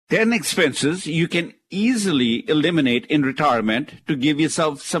10 expenses you can easily eliminate in retirement to give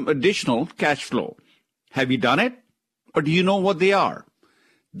yourself some additional cash flow. Have you done it? Or do you know what they are?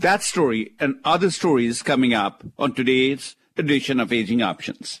 That story and other stories coming up on today's edition of Aging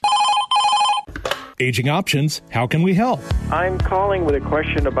Options. Aging Options, how can we help? I'm calling with a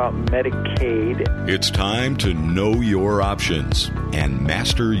question about Medicaid. It's time to know your options and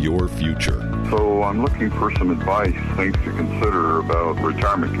master your future. So I'm looking for some advice, things to consider about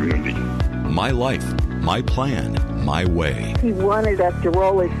retirement community. My life, my plan, my way. He wanted us to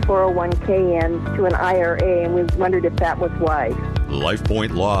roll his 401k into an IRA, and we wondered if that was wise.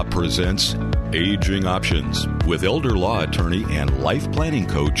 LifePoint Law presents Aging Options with elder law attorney and life planning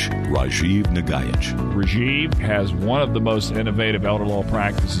coach Rajiv Nagaich. Rajiv has one of the most innovative elder law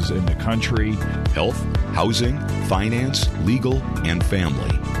practices in the country. Health, housing, finance, legal, and family.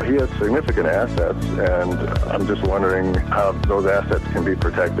 He has significant assets, and I'm just wondering how those assets can be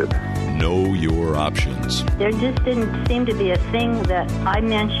protected. Know your options. There just didn't seem to be a thing that I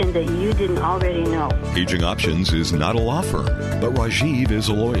mentioned that you didn't already know. Aging Options is not a law firm, but Rajiv is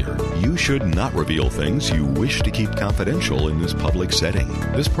a lawyer. You should not reveal things you wish to keep confidential in this public setting.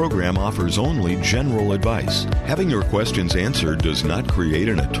 This program offers only general advice. Having your questions answered does not create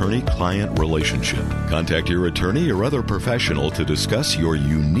an attorney-client relationship. Contact your attorney or other professional to discuss your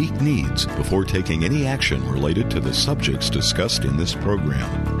unique needs before taking any action related to the subjects discussed in this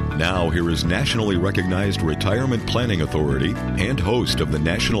program. Now, here is nationally recognized retirement planning authority and host of the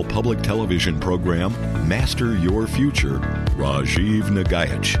national public television program, Master Your Future, Rajiv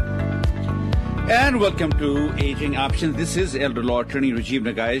Nagaich. And welcome to Aging Options. This is elder law attorney Rajiv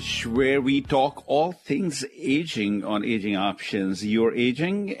Nagaich, where we talk all things aging on Aging Options. You're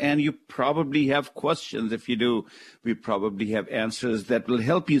aging, and you probably have questions. If you do, we probably have answers that will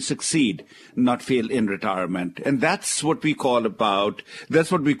help you succeed, not fail in retirement. And that's what we call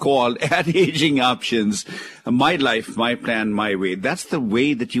at Aging Options, my life, my plan, my way. That's the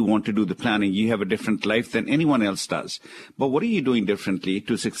way that you want to do the planning. You have a different life than anyone else does. But what are you doing differently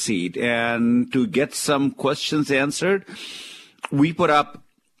to succeed and to get some questions answered? We put up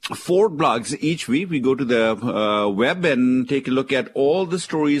 4 blogs each week. We go to the web and take a look at all the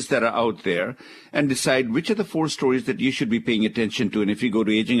stories that are out there and decide which are the 4 stories that you should be paying attention to. And if you go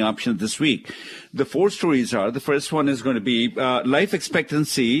to Aging Options this week, the 4 stories are, the first one is going to be life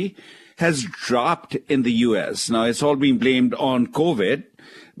expectancy has dropped in the U.S. Now, it's all being blamed on COVID,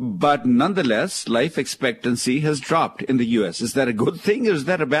 but nonetheless, life expectancy has dropped in the U.S. Is that a good thing or is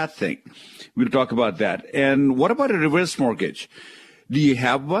that a bad thing? We'll talk about that. And what about a reverse mortgage? Do you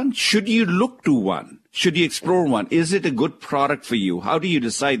have one? Should you look to one? Should you explore one? Is it a good product for you? How do you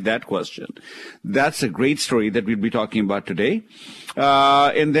decide that question? That's a great story that we'll be talking about today.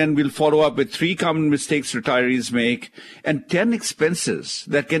 And then we'll follow up with 3 common mistakes retirees make and 10 expenses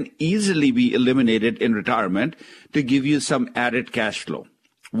that can easily be eliminated in retirement to give you some added cash flow.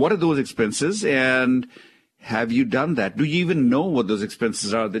 What are those expenses, and have you done that? Do you even know what those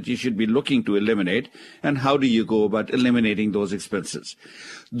expenses are that you should be looking to eliminate? And how do you go about eliminating those expenses?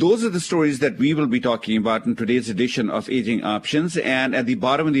 Those are the stories that we will be talking about in today's edition of Aging Options. And at the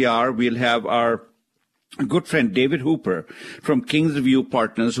bottom of the hour, we'll have our good friend David Hooper from King's View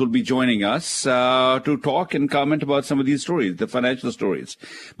Partners who will be joining us to talk and comment about some of these stories, the financial stories.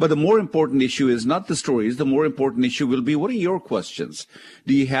 But the more important issue is not the stories. The more important issue will be, what are your questions?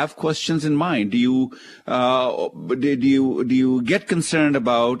 Do you have questions in mind? Do you get concerned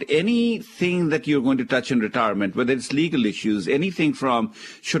about anything that you're going to touch in retirement, whether it's legal issues, anything from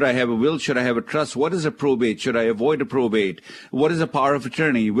should I have a will, should I have a trust, what is a probate, should I avoid a probate, what is a power of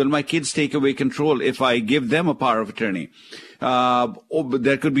attorney, will my kids take away control if I give them a power of attorney?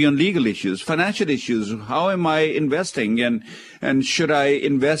 That could be on legal issues, financial issues. How am I investing? And should I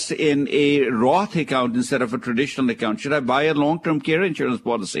invest in a Roth account instead of a traditional account? Should I buy a long-term care insurance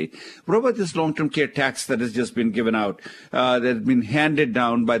policy? What about this long-term care tax that has just been given out, that has been handed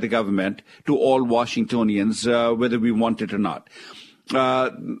down by the government to all Washingtonians, whether we want it or not?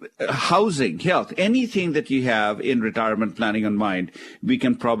 Housing, health, anything that you have in retirement planning on mind, we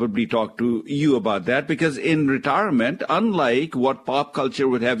can probably talk to you about that, because in retirement, unlike what pop culture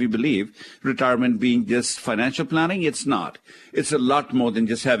would have you believe, retirement being just financial planning, it's not. It's a lot more than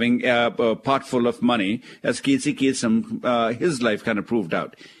just having a pot full of money, as Casey Kasem, his life kind of proved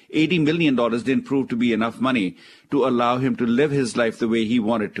out. $80 million didn't prove to be enough money to allow him to live his life the way he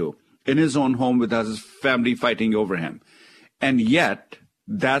wanted to, in his own home with his family fighting over him. And yet,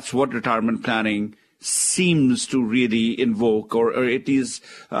 that's what retirement planning seems to really invoke, or it is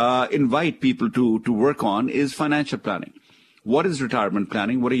invite people to work on, is financial planning. What is retirement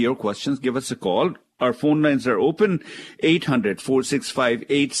planning? What are your questions? Give us a call. Our phone lines are open,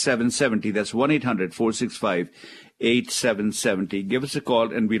 800-465-8770. That's 1-800-465-8770. Give us a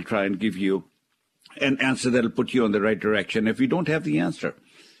call, and we'll try and give you an answer that'll put you on the right direction. If we don't have the answer,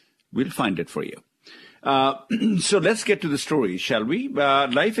 we'll find it for you. So let's get to the story, shall we?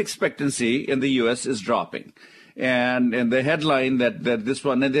 Life expectancy in the U.S. is dropping. And the headline that this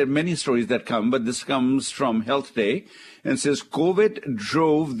one, and there are many stories that come, but this comes from Health Day, and says COVID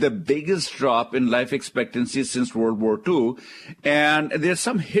drove the biggest drop in life expectancy since World War II. And there's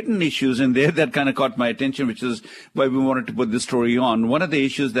some hidden issues in there that kind of caught my attention, which is why we wanted to put this story on. One of the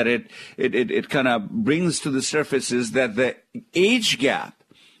issues that it kind of brings to the surface is that the age gap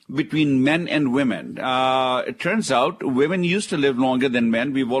between men and women. It turns out women used to live longer than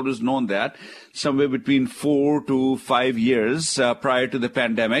men. We've always known that, somewhere between 4 to 5 years prior to the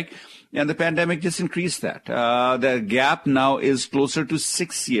pandemic. And the pandemic just increased that. The gap now is closer to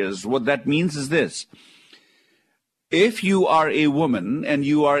 6 years. What that means is this. If you are a woman and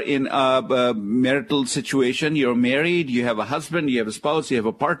you are in a marital situation, you're married, you have a husband, you have a spouse, you have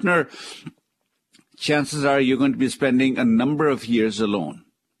a partner, chances are you're going to be spending a number of years alone.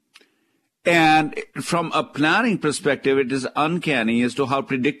 And from a planning perspective, it is uncanny as to how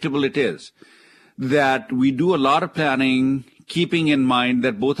predictable it is that we do a lot of planning, keeping in mind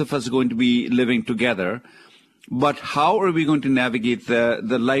that both of us are going to be living together. But how are we going to navigate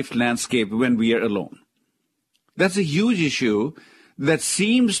the life landscape when we are alone? That's a huge issue that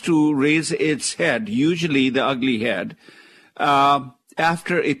seems to raise its head, usually the ugly head,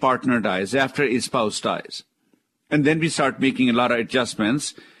 after a partner dies, after a spouse dies. And then we start making a lot of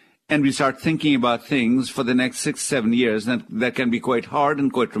adjustments. And we start thinking about things for the next 6-7 years that can be quite hard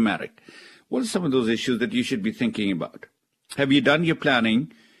and quite traumatic. What are some of those issues that you should be thinking about? Have you done your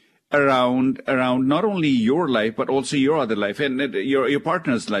planning around not only your life, but also your other life and your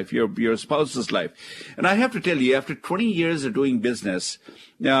partner's life, your spouse's life? And I have to tell you, after 20 years of doing business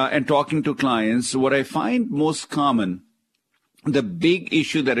and talking to clients, what I find most common, the big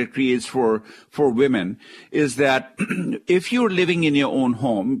issue that it creates for women is that if you're living in your own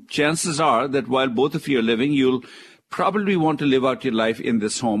home, chances are that while both of you are living, you'll probably want to live out your life in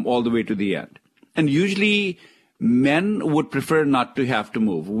this home all the way to the end. And usually men would prefer not to have to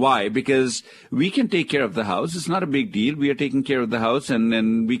move. Why? Because we can take care of the house. It's not a big deal. We are taking care of the house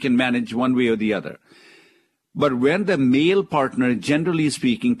and we can manage one way or the other. But when the male partner, generally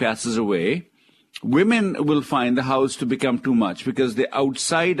speaking, passes away, women will find the house to become too much because the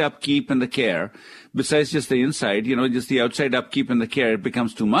outside upkeep and the care, besides just the inside, just the outside upkeep and the care, it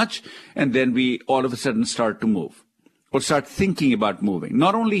becomes too much. And then we all of a sudden start to move or start thinking about moving.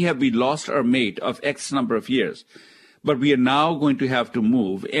 Not only have we lost our mate of X number of years, but we are now going to have to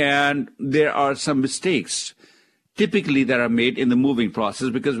move. And there are some mistakes typically that are made in the moving process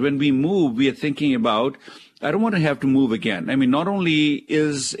because when we move, we are thinking about, I don't want to have to move again. I mean, not only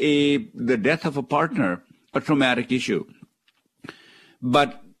is the death of a partner a traumatic issue,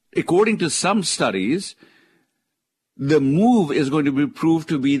 but according to some studies, the move is going to be proved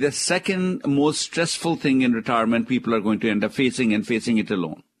to be the second most stressful thing in retirement people are going to end up facing and facing it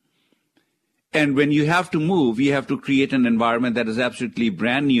alone. And when you have to move, you have to create an environment that is absolutely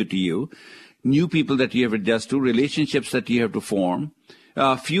brand new to you, new people that you have to adjust to, relationships that you have to form.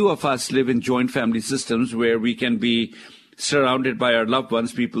 Few of us live in joint family systems where we can be surrounded by our loved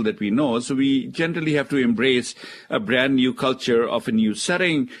ones, people that we know. So we generally have to embrace a brand new culture of a new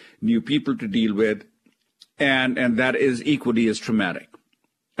setting, new people to deal with, and that is equally as traumatic.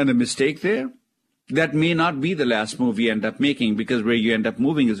 And the mistake there, that may not be the last move you end up making because where you end up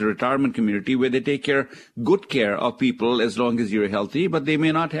moving is a retirement community where they take good care of people as long as you're healthy, but they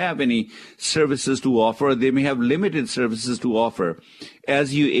may not have any services to offer. They may have limited services to offer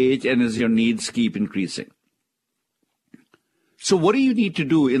as you age and as your needs keep increasing. So what do you need to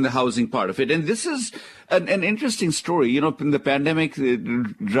do in the housing part of it? And this is an interesting story. In the pandemic, it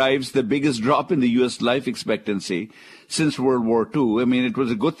drives the biggest drop in the U.S. life expectancy since World War II. I mean, it was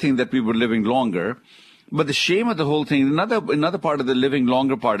a good thing that we were living longer. But the shame of the whole thing, another part of the living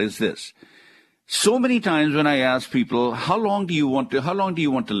longer part is this. So many times when I ask people, how long do you want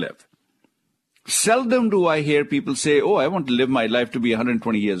to live? Seldom do I hear people say, I want to live my life to be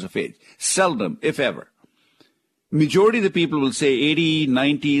 120 years of age. Seldom, if ever. Majority of the people will say 80,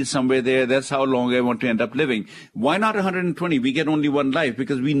 90, somewhere there. That's how long I want to end up living. Why not 120? We get only one life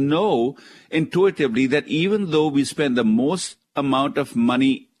because we know intuitively that even though we spend the most amount of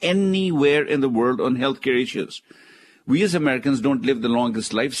money anywhere in the world on healthcare issues, we as Americans don't live the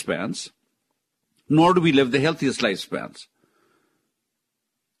longest lifespans, nor do we live the healthiest lifespans.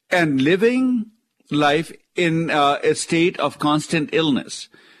 And living life in a state of constant illness,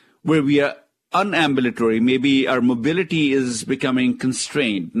 where we are unambulatory, maybe our mobility is becoming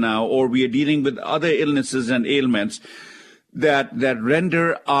constrained now, or we are dealing with other illnesses and ailments that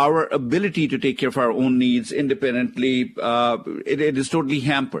render our ability to take care of our own needs independently, it is totally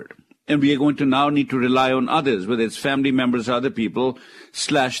hampered. And we are going to now need to rely on others, whether it's family members or other people, /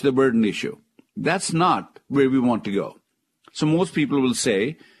 the burden issue. That's not where we want to go. So most people will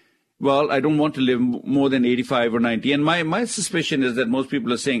say, well, I don't want to live more than 85 or 90. And my suspicion is that most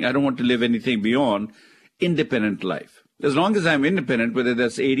people are saying, I don't want to live anything beyond independent life. As long as I'm independent, whether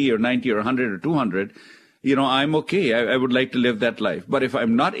that's 80 or 90 or 100 or 200, I'm okay. I would like to live that life. But if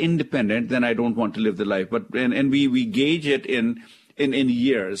I'm not independent, then I don't want to live the life. And we gauge it in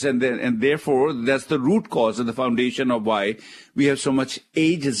years. And therefore, that's the root cause and the foundation of why we have so much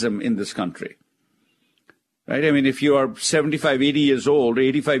ageism in this country. Right? I mean, if you are 75, 80 years old, or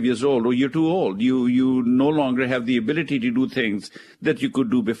 85 years old, or you're too old, you no longer have the ability to do things that you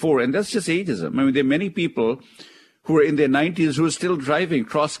could do before. And that's just ageism. I mean, there are many people who are in their 90s who are still driving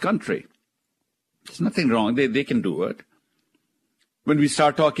cross-country. There's nothing wrong. They can do it. When we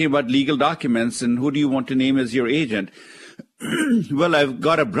start talking about legal documents and who do you want to name as your agent, well, I've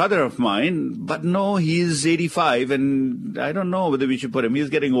got a brother of mine, but no, he's 85, and I don't know whether we should put him. He's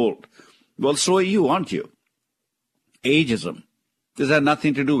getting old. Well, so are you, aren't you? Ageism. This has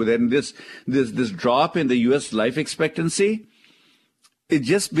nothing to do with it. And this drop in the U.S. life expectancy, it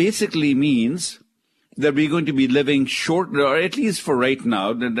just basically means that we're going to be living short, or at least for right now,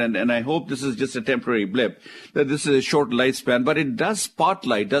 and I hope this is just a temporary blip, that this is a short lifespan, but it does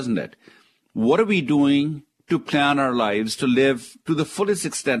spotlight, doesn't it? What are we doing to plan our lives to live to the fullest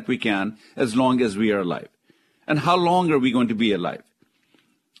extent we can as long as we are alive? And how long are we going to be alive?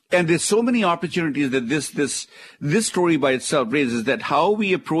 And there's so many opportunities that this story by itself raises, that how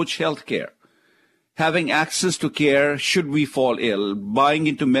we approach healthcare, having access to care should we fall ill, buying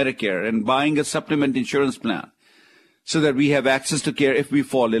into Medicare and buying a supplement insurance plan so that we have access to care if we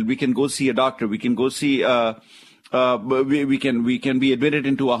fall ill. We can go see a doctor. We can go see, we can be admitted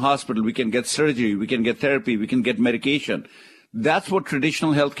into a hospital. We can get surgery. We can get therapy. We can get medication. That's what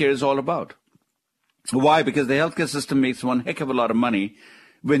traditional healthcare is all about. Why? Because the healthcare system makes one heck of a lot of money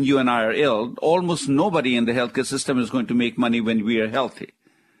when you and I are ill. Almost nobody in the healthcare system is going to make money when we are healthy.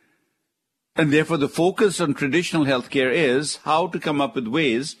 And therefore, the focus on traditional healthcare is how to come up with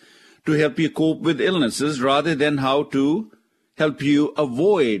ways to help you cope with illnesses rather than how to help you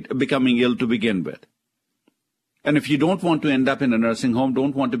avoid becoming ill to begin with. And if you don't want to end up in a nursing home,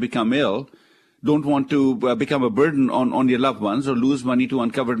 don't want to become ill, don't want to become a burden on your loved ones or lose money to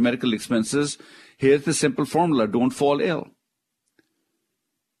uncovered medical expenses, here's the simple formula: don't fall ill.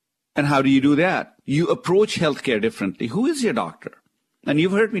 And how do you do that? You approach healthcare differently. Who is your doctor? And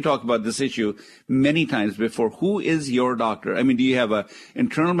you've heard me talk about this issue many times before. Who is your doctor? I mean, do you have an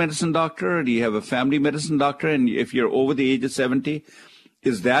internal medicine doctor? Or do you have a family medicine doctor? And if you're over the age of 70,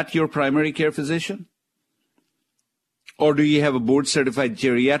 is that your primary care physician? Or do you have a board-certified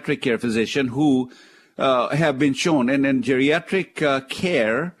geriatric care physician who have been shown, and geriatric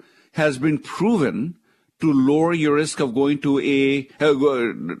care has been proven to lower your risk of lower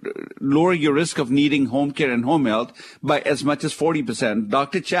your risk of needing home care and home health by as much as 40%.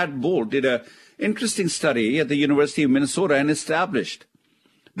 Dr. Chad Bolt did an interesting study at the University of Minnesota and established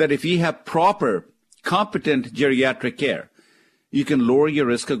that if you have proper, competent geriatric care, you can lower your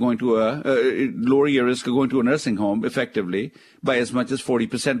risk of going to a nursing home effectively by as much as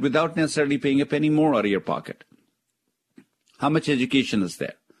 40% without necessarily paying a penny more out of your pocket. How much education is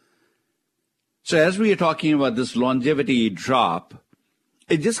there? So as we are talking about this longevity drop,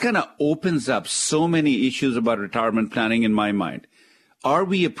 it just kind of opens up so many issues about retirement planning in my mind. Are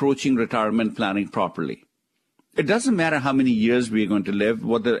we approaching retirement planning properly? It doesn't matter how many years we are going to live,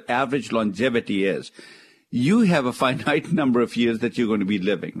 what the average longevity is. You have a finite number of years that you're going to be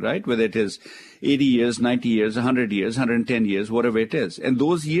living, right? Whether it is 80 years, 90 years, 100 years, 110 years, whatever it is. And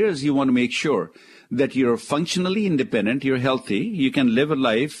those years you want to make sure that you're functionally independent, you're healthy, you can live a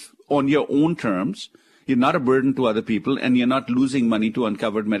life on your own terms, you're not a burden to other people, and you're not losing money to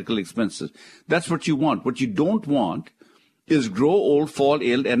uncovered medical expenses. That's what you want. What you don't want is grow old, fall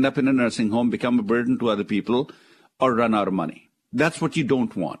ill, end up in a nursing home, become a burden to other people, or run out of money. That's what you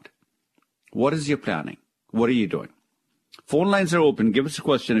don't want. What is your planning? What are you doing? Phone lines are open. Give us a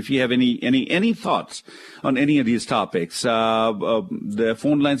question if you have any thoughts on any of these topics. The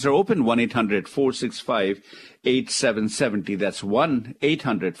phone lines are open, 1-800-465-8770. That's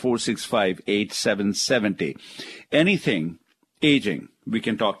 1-800-465-8770. Anything aging, we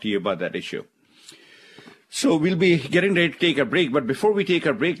can talk to you about that issue. So we'll be getting ready to take a break. But before we take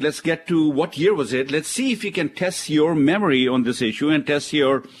a break, let's get to what year was it? Let's see if you can test your memory on this issue and test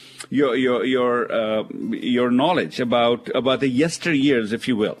your knowledge about the yesteryears, if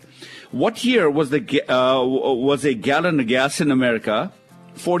you will. What year was a gallon of gas in America?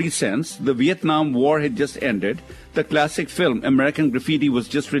 40 cents. The Vietnam War had just ended. The classic film American Graffiti was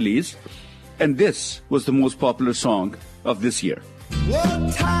just released. And this was the most popular song of this year.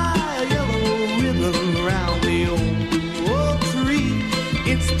 We'll tie a yellow ribbon around the old tree.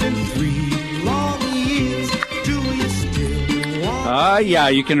 It's been 3 long years. Do you still want? Yeah,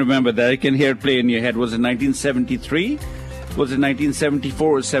 you can remember that. I can hear it play in your head. Was it 1973? Was it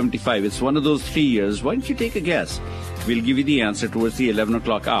 1974 or 75? It's one of those 3 years. Why don't you take a guess? We'll give you the answer towards the 11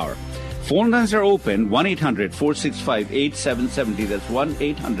 o'clock hour. Phone lines are open, 1-800-465-8770. That's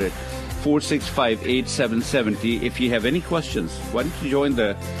 1-800-465-8770. If you have any questions, why don't you join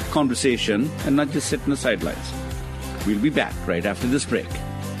the conversation and not just sit in the sidelines? We'll be back right after this break.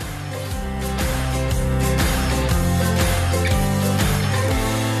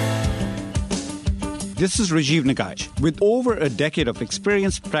 This is Rajiv Nagaich. With over a decade of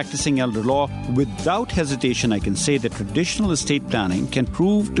experience practicing elder law, without hesitation I can say that traditional estate planning can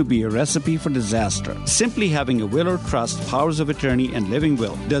prove to be a recipe for disaster. Simply having a will or trust, powers of attorney, and living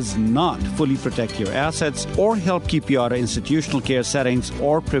will does not fully protect your assets or help keep you out of institutional care settings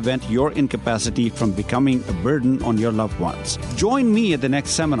or prevent your incapacity from becoming a burden on your loved ones. Join me at the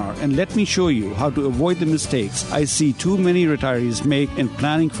next seminar and let me show you how to avoid the mistakes I see too many retirees make in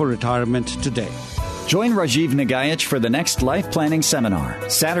planning for retirement today. Join Rajiv Nagaich for the next Life Planning Seminar,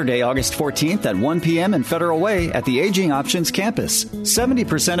 Saturday, August 14th at 1 p.m. in Federal Way at the Aging Options Campus.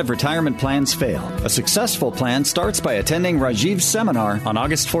 70% of retirement plans fail. A successful plan starts by attending Rajiv's seminar on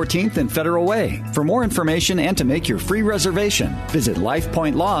August 14th in Federal Way. For more information and to make your free reservation, visit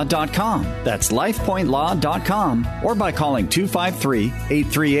lifepointlaw.com. That's lifepointlaw.com or by calling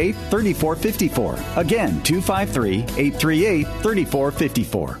 253-838-3454. Again,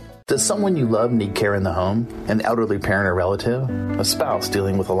 253-838-3454. Does someone you love need care in the home? An elderly parent or relative? A spouse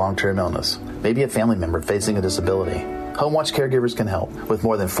dealing with a long-term illness? Maybe a family member facing a disability? HomeWatch Caregivers can help. With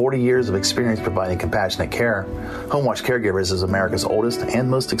more than 40 years of experience providing compassionate care, HomeWatch Caregivers is America's oldest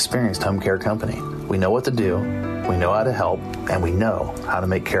and most experienced home care company. We know what to do, we know how to help, and we know how to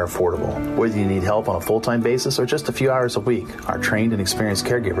make care affordable. Whether you need help on a full-time basis or just a few hours a week, our trained and experienced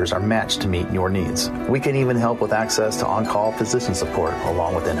caregivers are matched to meet your needs. We can even help with access to on-call physician support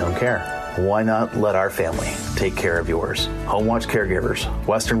along with in-home care. Why not let our family take care of yours? HomeWatch Caregivers,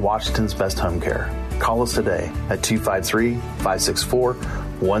 Western Washington's best home care. Call us today at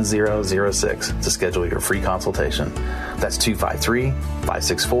 253-564-1006 to schedule your free consultation. That's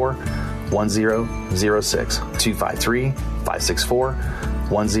 253-564-1006.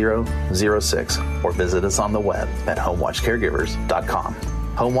 253-564-1006. Or visit us on the web at homewatchcaregivers.com.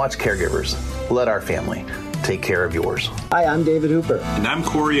 HomeWatch Caregivers. Let our family take care of yours. Hi, I'm David Hooper. And I'm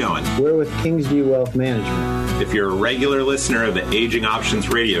Corey Owen. We're with Kingsview Wealth Management. If you're a regular listener of the Aging Options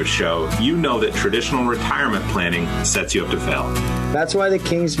radio show, you know that traditional retirement planning sets you up to fail. That's why the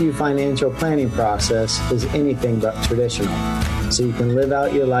Kingsview financial planning process is anything but traditional. So you can live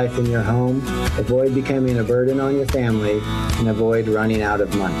out your life in your home, avoid becoming a burden on your family, and avoid running out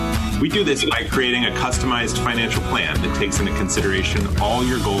of money. We do this by creating a customized financial plan that takes into consideration all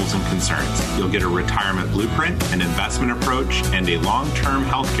your goals and concerns. You'll get a retirement blueprint, an investment approach, and a long-term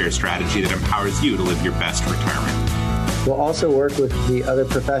healthcare strategy that empowers you to live your best retirement. We'll also work with the other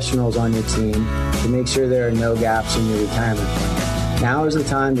professionals on your team to make sure there are no gaps in your retirement plan. Now is the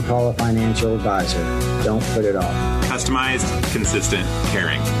time to call a financial advisor. Don't put it off. Customized, consistent,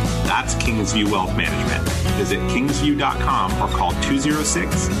 caring. That's Kingsview Wealth Management. Visit kingsview.com or call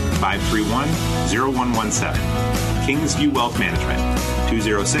 206-531-0117. Kingsview Wealth Management,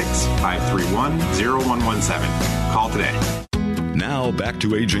 206-531-0117. Call today. Now back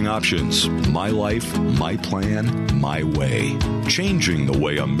to Aging Options. My life, my plan, my way. Changing the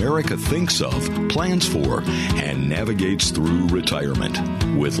way America thinks of, plans for, and navigates through retirement.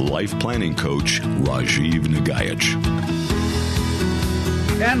 With life planning coach Rajiv Nagaich.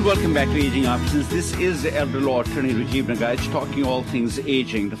 And welcome back to Aging Options. This is the elder law attorney Rajiv Nagaich talking all things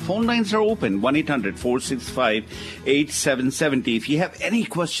aging. The phone lines are open, 1-800-465-8770. If you have any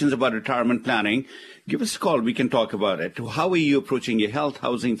questions about retirement planning, give us a call. We can talk about it. How are you approaching your health,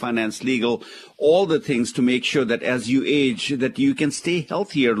 housing, finance, legal, all the things to make sure that as you age, that you can stay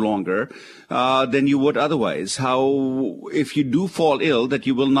healthier longer than you would otherwise. How, if you do fall ill, that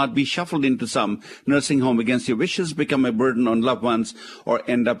you will not be shuffled into some nursing home against your wishes, become a burden on loved ones, or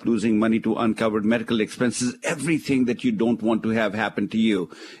end up losing money to uncovered medical expenses. Everything that you don't want to have happen to you.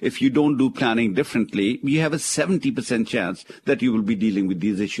 If you don't do planning differently, you have a 70% chance that you will be dealing with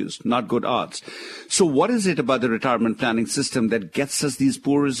these issues. Not good odds. So what is it about the retirement planning system that gets us these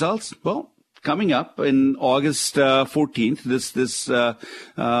poor results? Well, coming up in August 14th, this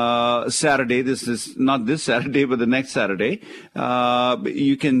Saturday, this is not this Saturday, but the next Saturday,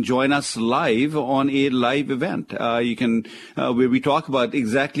 you can join us live on a live event. You can, where we talk about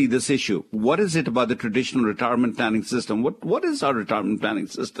exactly this issue. What is it about the traditional retirement planning system? What is our retirement planning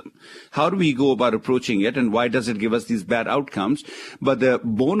system? How do we go about approaching it, and why does it give us these bad outcomes? But the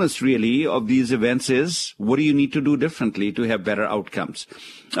bonus really of these events is, what do you need to do differently to have better outcomes?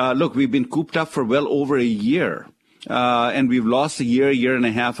 Look, we've been cooped up for well over a year, and we've lost a year and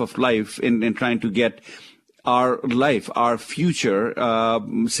a half of life in trying to get our life, our future,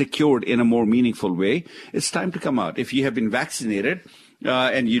 secured in a more meaningful way. It's time to come out. If you have been vaccinated,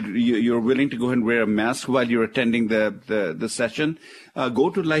 and you're willing to go ahead and wear a mask while you're attending the session, go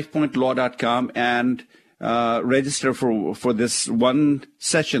to lifepointlaw.com and register for this one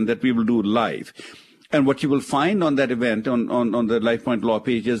session that we will do live. And what you will find on that event, on the LifePoint Law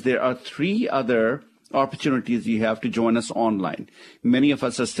page, is there are 3 other opportunities you have to join us online. Many of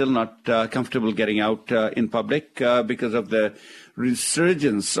us are still not comfortable getting out in public because of the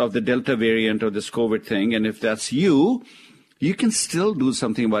resurgence of the Delta variant of this COVID thing. And if that's you, you can still do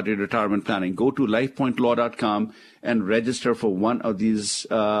something about your retirement planning. Go to lifepointlaw.com and register for one of these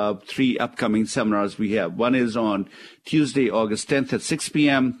 3 upcoming seminars we have. One is on Tuesday, August 10th at 6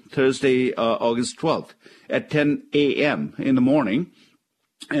 p.m., Thursday, August 12th at 10 a.m. in the morning.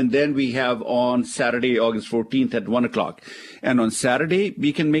 And then we have on Saturday, August 14th at 1 o'clock. And on Saturday,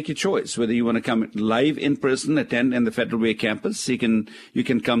 you can make a choice whether you want to come live in person, attend in the Federal Way campus. You can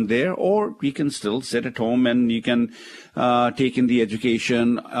come there, or you can still sit at home and you can take in the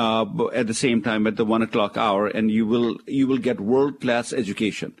education at the same time at the 1 o'clock hour, and you will get world-class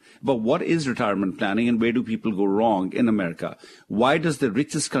education. But what is retirement planning, and where do people go wrong in America? Why does the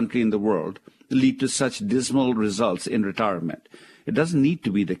richest country in the world lead to such dismal results in retirement? It doesn't need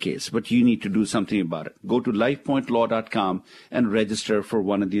to be the case, but you need to do something about it. Go to lifepointlaw.com and register for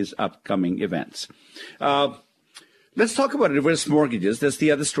one of these upcoming events. Let's talk about reverse mortgages. That's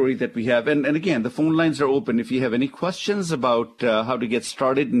the other story that we have. And again, the phone lines are open. If you have any questions about how to get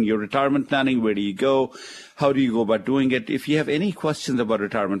started in your retirement planning, where do you go? How do you go about doing it? If you have any questions about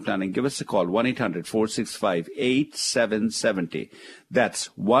retirement planning, give us a call, 1-800-465-8770. That's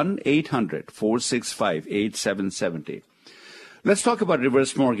 1-800-465-8770. Let's talk about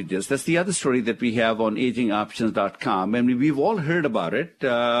reverse mortgages. That's the other story that we have on agingoptions.com. And we've all heard about it.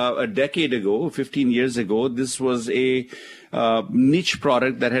 A decade ago, 15 years ago, this was a niche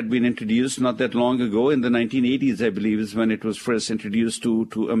product that had been introduced not that long ago. In the 1980s, I believe, is when it was first introduced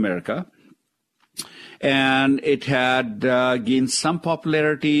to America. And it had gained some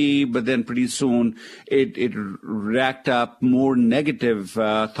popularity, but then pretty soon it racked up more negative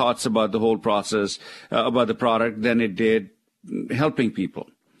thoughts about the whole process, about the product, than it did helping people.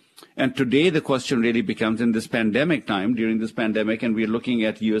 And today the question really becomes, in this pandemic time, during this pandemic, and we're looking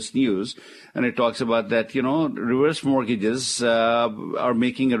at U.S. News, and it talks about that, reverse mortgages are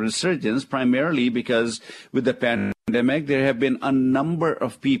making a resurgence, primarily because with the pandemic, there have been a number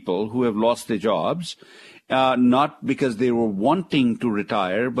of people who have lost their jobs, not because they were wanting to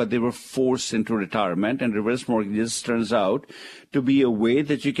retire, but they were forced into retirement. And reverse mortgages turns out to be a way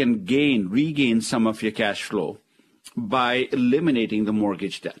that you can regain some of your cash flow by eliminating the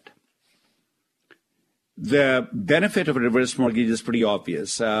mortgage debt. The benefit of a reverse mortgage is pretty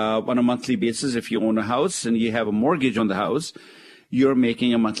obvious. On a monthly basis, if you own a house and you have a mortgage on the house, you're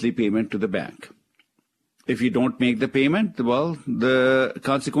making a monthly payment to the bank. If you don't make the payment, well, the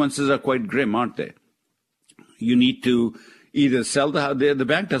consequences are quite grim, aren't they? You need to either sell the house. The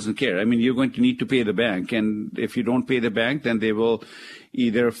bank doesn't care. I mean, you're going to need to pay the bank. And if you don't pay the bank, then they will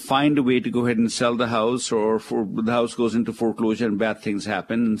either find a way to go ahead and sell the house, or the house goes into foreclosure and bad things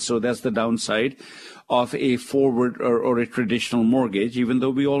happen. And so that's the downside of a forward or a traditional mortgage, even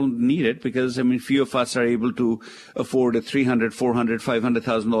though we all need it, because, few of us are able to afford a $300,000, $400,000,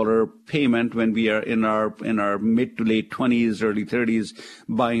 $500,000 payment when we are in our mid to late 20s, early 30s,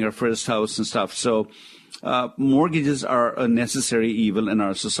 buying our first house and stuff. So mortgages are a necessary evil in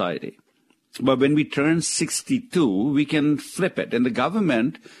our society. But when we turn 62, we can flip it. And the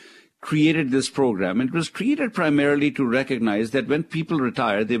government created this program. It was created primarily to recognize that when people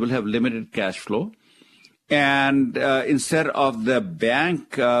retire, they will have limited cash flow. And instead of the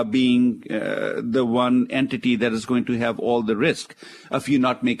bank being the one entity that is going to have all the risk of you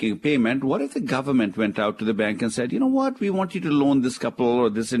not making a payment, what if the government went out to the bank and said, you know what, we want you to loan this couple or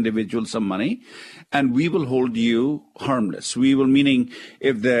this individual some money, and we will hold you harmless. We will, meaning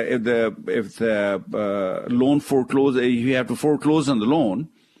if the loan forecloses, you have to foreclose on the loan,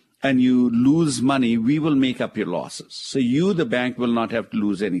 and you lose money, we will make up your losses. So you, the bank, will not have to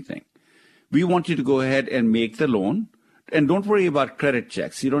lose anything. We want you to go ahead and make the loan, and don't worry about credit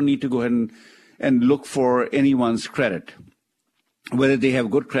checks. You don't need to go ahead and look for anyone's credit, whether they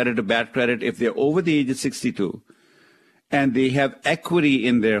have good credit or bad credit. If they're over the age of 62 and they have equity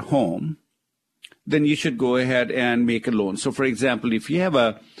in their home, then you should go ahead and make a loan. So, for example, if you have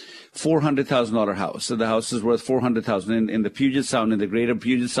a $400,000 house, so the house is worth $400,000 in the Puget Sound, in the greater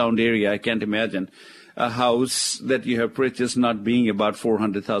Puget Sound area, I can't imagine a house that you have purchased not being about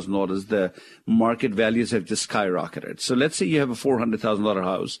 $400,000. The market values have just skyrocketed. So let's say you have a $400,000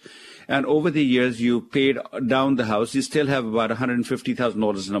 house, and over the years you paid down the house, you still have about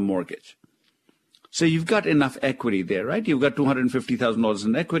 $150,000 in a mortgage. So you've got enough equity there, right? You've got $250,000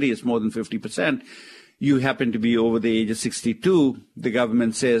 in equity. It's more than 50%. You happen to be over the age of 62. The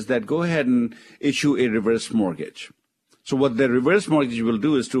government says that go ahead and issue a reverse mortgage. So what the reverse mortgage will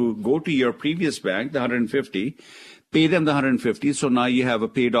do is to go to your previous bank, the 150, pay them the 150. So now you have a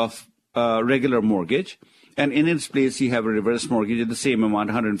paid off regular mortgage, and in its place you have a reverse mortgage at the same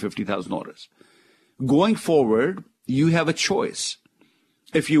amount, $150,000. Going forward, you have a choice.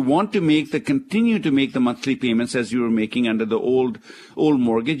 If you want to continue to make the monthly payments as you were making under the old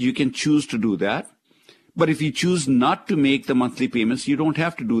mortgage, you can choose to do that. But if you choose not to make the monthly payments, you don't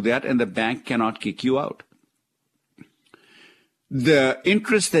have to do that, and the bank cannot kick you out. The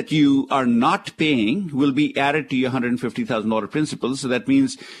interest that you are not paying will be added to your $150,000 principal. So that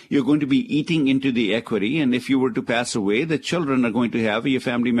means you're going to be eating into the equity. And if you were to pass away, the children are going to have, your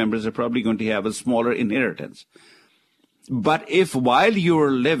family members are probably going to have a smaller inheritance. But if while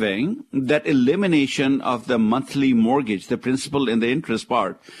you're living, that elimination of the monthly mortgage, the principal and the interest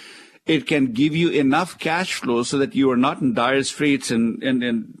part, it can give you enough cash flow so that you are not in dire straits and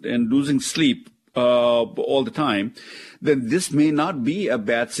losing sleep all the time, then this may not be a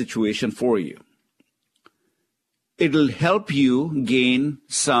bad situation for you. It'll help you gain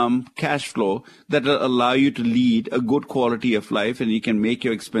some cash flow that will allow you to lead a good quality of life, and you can make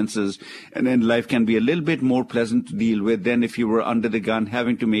your expenses, and then life can be a little bit more pleasant to deal with than if you were under the gun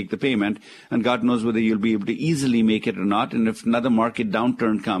having to make the payment, and God knows whether you'll be able to easily make it or not. And if another market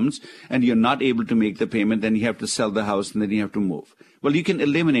downturn comes and you're not able to make the payment, then you have to sell the house and then you have to move. Well, you can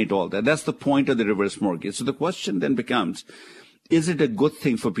eliminate all that. That's the point of the reverse mortgage. So the question then becomes, is it a good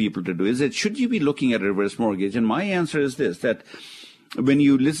thing for people to do? Should you be looking at a reverse mortgage? And my answer is this, that when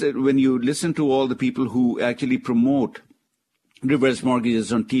you listen to all the people who actually promote reverse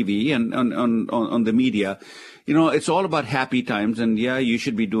mortgages on TV and on the media, it's all about happy times, and yeah, you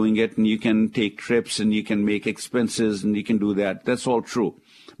should be doing it, and you can take trips and you can make expenses and you can do that. That's all true.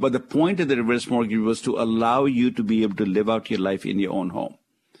 But the point of the reverse mortgage was to allow you to be able to live out your life in your own home.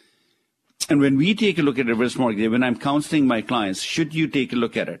 And when we take a look at reverse mortgage, when I'm counseling my clients, should you take a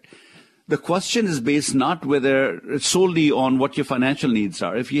look at it? The question is based not solely on what your financial needs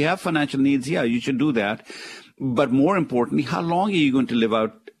are. If you have financial needs, yeah, you should do that. But more importantly, how long are you going to live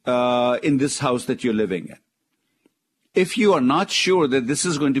out in this house that you're living in? If you are not sure that this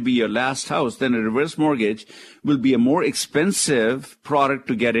is going to be your last house, then a reverse mortgage will be a more expensive product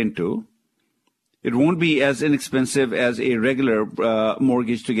to get into. It won't be as inexpensive as a regular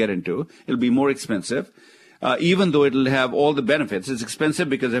mortgage to get into. It'll be more expensive, even though it'll have all the benefits. It's expensive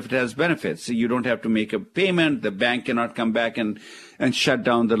because if it has benefits, you don't have to make a payment. The bank cannot come back and shut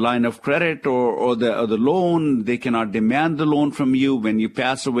down the line of credit or the loan. They cannot demand the loan from you. When you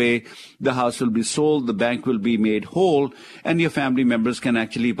pass away, the house will be sold, the bank will be made whole, and your family members can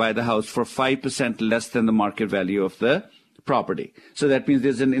actually buy the house for 5% less than the market value of the property. So that means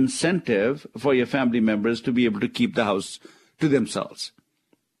there's an incentive for your family members to be able to keep the house to themselves.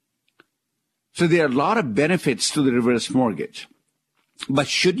 So there are a lot of benefits to the reverse mortgage. But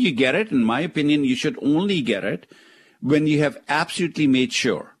should you get it? In my opinion, you should only get it when you have absolutely made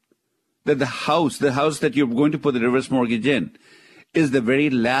sure that the house that you're going to put the reverse mortgage in is the very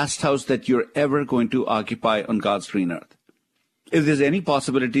last house that you're ever going to occupy on God's green earth. If there's any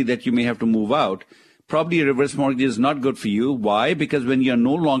possibility that you may have to move out, probably a reverse mortgage is not good for you. Why? Because when you're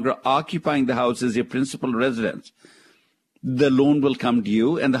no longer occupying the house as your principal residence, the loan will come to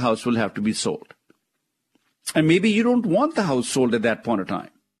you and the house will have to be sold. And maybe you don't want the house sold at that point of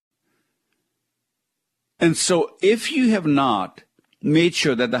time. And so if you have not made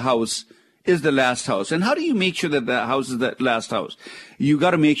sure that the house is the last house, and how do you make sure that the house is the last house? You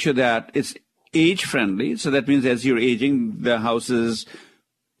got to make sure that it's age-friendly. So that means as you're aging, the house is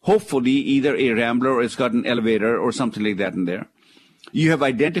hopefully either a rambler or it's got an elevator or something like that in there. You have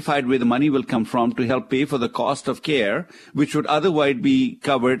identified where the money will come from to help pay for the cost of care, which would otherwise be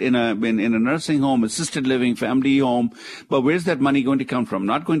covered in a nursing home, assisted living, family home. But where's that money going to come from?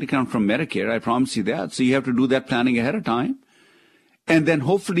 Not going to come from Medicare, I promise you that. So you have to do that planning ahead of time. And then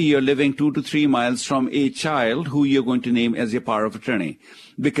hopefully you're living 2 to 3 miles from a child who you're going to name as your power of attorney.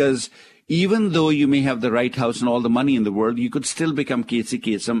 Because even though you may have the right house and all the money in the world, you could still become Casey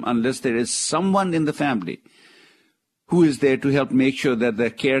Kasem unless there is someone in the family who is there to help make sure that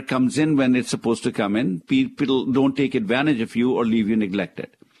the care comes in when it's supposed to come in. People don't take advantage of you or leave you neglected.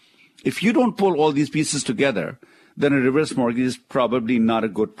 If you don't pull all these pieces together, then a reverse mortgage is probably not a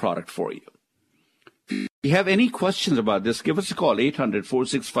good product for you. If you have any questions about this, give us a call,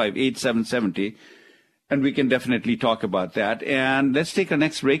 800-465-8770, and we can definitely talk about that. And let's take our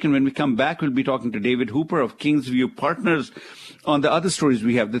next break, and when we come back, we'll be talking to David Hooper of Kingsview Partners on the other stories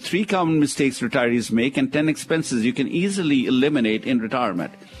we have, the 3 common mistakes retirees make and 10 expenses you can easily eliminate in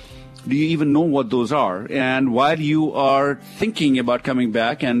retirement. Do you even know what those are? And while you are thinking about coming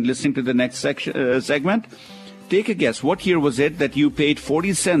back and listening to the next segment, take a guess. What year was it that you paid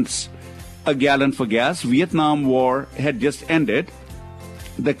 40 cents a gallon for gas? Vietnam War had just ended.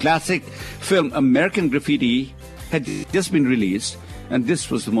 The classic film American Graffiti had just been released, and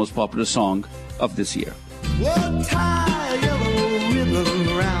this was the most popular song of this year. We'll tie a yellow ribbon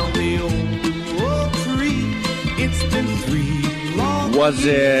around the old tree. It's been 3 long Was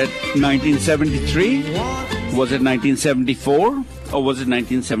it 1973? Was it 1974? Or was it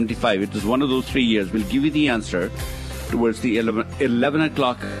 1975? It was one of those 3 years. We'll give you the answer towards the 11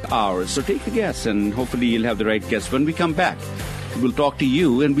 o'clock hour. So take a guess, and hopefully you'll have the right guess. When we come back, we'll talk to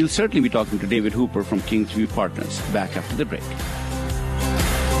you, and we'll certainly be talking to David Hooper from Kingsview Partners. Back after the break.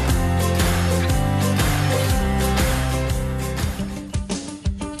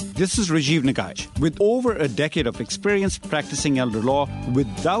 This is Rajiv Nagaich. With over a decade of experience practicing elder law,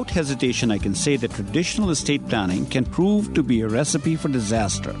 without hesitation, I can say that traditional estate planning can prove to be a recipe for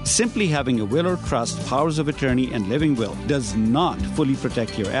disaster. Simply having a will or trust, powers of attorney, and living will does not fully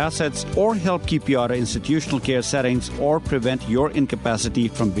protect your assets or help keep you out of institutional care settings or prevent your incapacity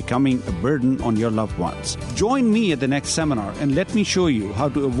from becoming a burden on your loved ones. Join me at the next seminar and let me show you how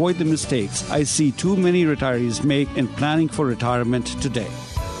to avoid the mistakes I see too many retirees make in planning for retirement today.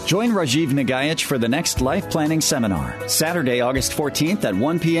 Join Rajiv Nagaich for the next Life Planning Seminar, Saturday, August 14th at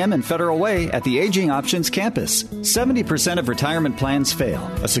 1 p.m. in Federal Way at the Aging Options campus. 70% of retirement plans fail.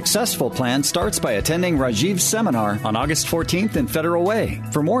 A successful plan starts by attending Rajiv's seminar on August 14th in Federal Way.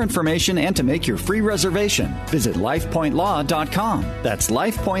 For more information and to make your free reservation, visit lifepointlaw.com. That's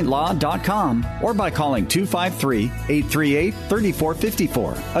lifepointlaw.com, or by calling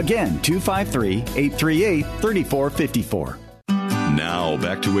 253-838-3454. Again, 253-838-3454. Now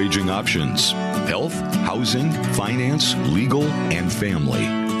back to Aging Options. Health, housing, finance, legal, and family.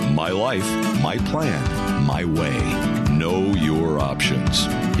 My life, my plan, my way. Know your options.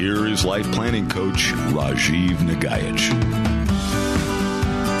 Here is life planning coach Rajiv Nagaich.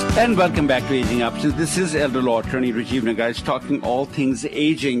 And welcome back to Aging Options. This is elder law attorney Rajiv Nagaich talking all things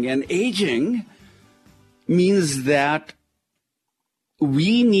aging. And aging means that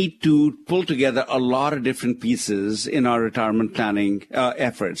we need to pull together a lot of different pieces in our retirement planning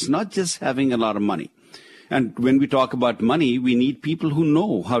efforts, not just having a lot of money. And when we talk about money, we need people who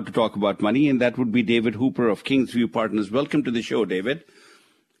know how to talk about money, and that would be David Hooper of Kingsview Partners. Welcome to the show, David.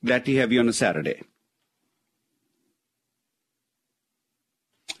 Glad to have you on a Saturday.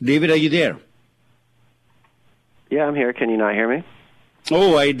 David, are you there? Yeah, I'm here. Can you not hear me?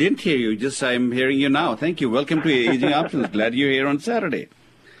 Oh, I didn't hear you. Just I'm hearing you now. Thank you. Welcome to Aging Options. Glad you're here on Saturday.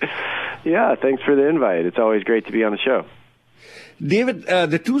 Yeah, thanks for the invite. It's always great to be on the show. David,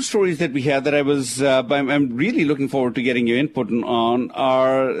 the 2 stories that we had that I'm really looking forward to getting your input on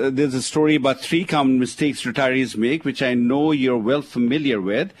are, there's a story about 3 common mistakes retirees make, which I know you're well familiar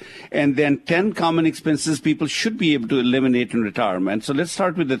with, and then 10 common expenses people should be able to eliminate in retirement. So let's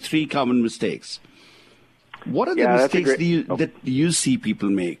start with the 3 common mistakes. What are the mistakes that you see people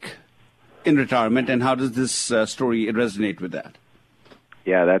make in retirement, and how does this story resonate with that?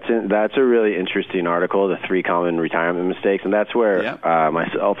 Yeah, that's a really interesting article, the 3 common retirement mistakes, and that's where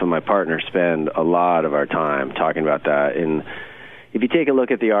myself and my partner spend a lot of our time talking about that. And if you take a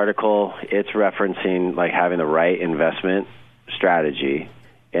look at the article, it's referencing like having the right investment strategy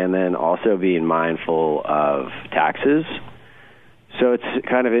and then also being mindful of taxes. So it's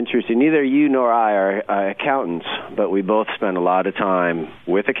kind of interesting. Neither you nor I are accountants, but we both spend a lot of time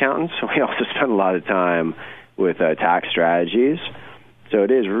with accountants. We also spend a lot of time with tax strategies. So it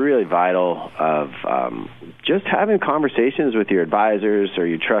is really vital of just having conversations with your advisors or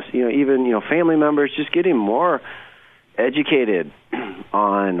your trust, even family members, just getting more educated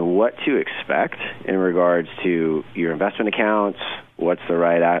on what to expect in regards to your investment accounts, what's the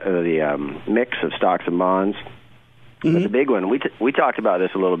right mix of stocks and bonds. Mm-hmm. But the big one, we talked about this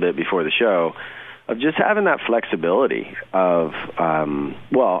a little bit before the show, of just having that flexibility of,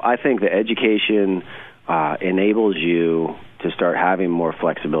 I think the education enables you to start having more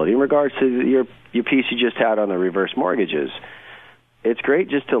flexibility in regards to your piece you just had on the reverse mortgages. It's great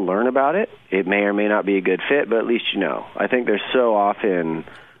just to learn about it. It may or may not be a good fit, but at least you know. I think there's so often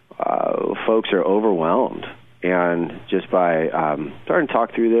folks are overwhelmed. And just by starting to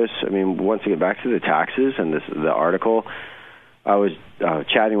talk through this, once we get back to the taxes and the article, I was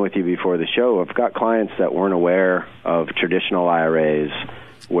chatting with you before the show. I've got clients that weren't aware of traditional IRAs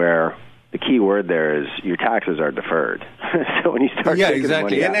where the key word there is your taxes are deferred. So when you start taking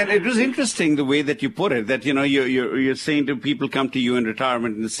exactly. money out, and it was interesting the way that you put it, that, you're saying to people come to you in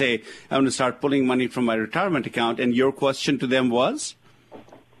retirement and say, I'm going to start pulling money from my retirement account. And your question to them was?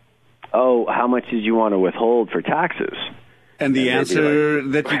 Oh, how much did you want to withhold for taxes? And the answer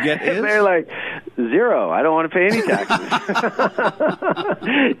that you get is? They're like, 0. I don't want to pay any taxes.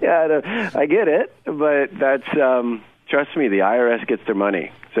 I get it, but that's, trust me, the IRS gets their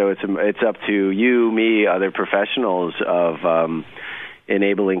money. So it's up to you, me, other professionals of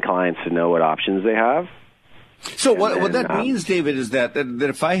enabling clients to know what options they have. So what that means, David, is that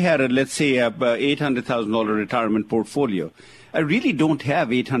if I had let's say, a $800,000 retirement portfolio, I really don't have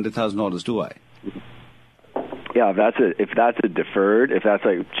 $800,000, do I? Yeah, if that's a deferred, if that's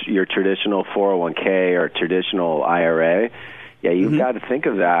like your traditional 401k or traditional IRA, yeah, you've got to think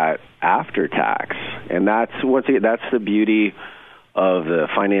of that after tax, and that's the beauty of the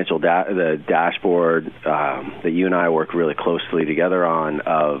financial the dashboard that you and I work really closely together on.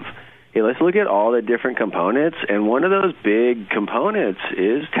 Of hey, let's look at all the different components, and one of those big components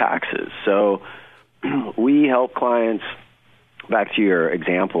is taxes. So we help clients. Back to your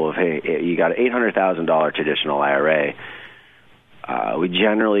example of, hey, you got an $800,000 traditional IRA. We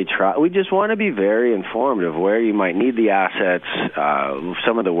just want to be very informed of where you might need the assets.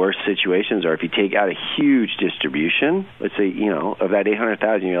 Some of the worst situations are if you take out a huge distribution. Let's say, of that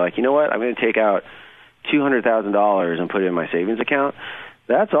 $800,000, you're like, you know what, I'm going to take out $200,000 and put it in my savings account.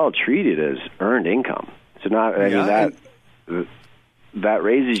 That's all treated as earned income. So that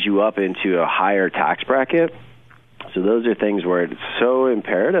raises you up into a higher tax bracket. So those are things where it's so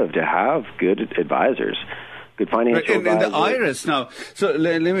imperative to have good advisors, good financial advisors. And the IRS now. So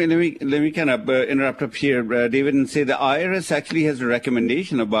let me kind of interrupt up here, David, and say the IRS actually has a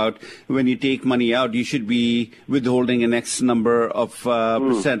recommendation about when you take money out, you should be withholding an X number of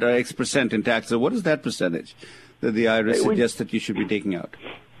percent or X percent in tax. So what is that percentage that the IRS suggests that you should be taking out?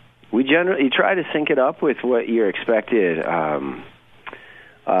 We generally try to sync it up with what your expected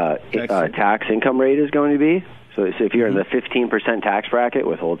tax income rate is going to be. So if you're in the 15% tax bracket,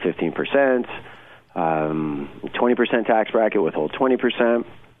 withhold 15%, 20% tax bracket, withhold 20%.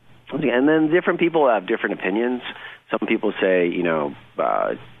 And then different people have different opinions. Some people say,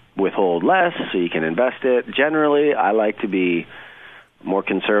 withhold less so you can invest it. Generally, I like to be more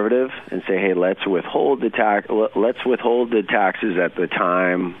conservative and say, hey, let's withhold the taxes at the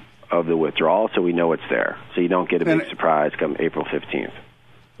time of the withdrawal so we know it's there. So you don't get a big surprise come April 15th.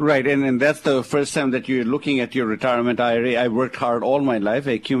 Right, and that's the first time that you're looking at your retirement IRA. I worked hard all my life.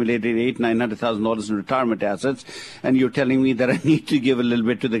 I accumulated $900,000 in retirement assets, and you're telling me that I need to give a little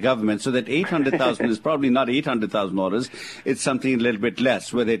bit to the government. So that $800,000 is probably not $800,000. It's something a little bit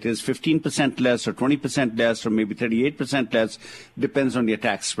less, whether it is 15% less or 20% less or maybe 38% less, depends on your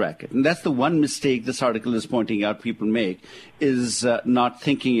tax bracket. And that's the one mistake this article is pointing out people make, is not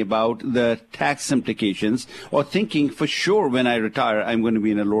thinking about the tax implications or thinking for sure when I retire I'm going to be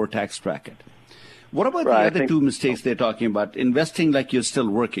in a lower tax bracket. What about the other two mistakes they're talking about? Investing like you're still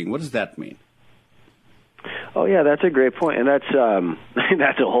working. What does that mean? Oh, yeah, that's a great point. And that's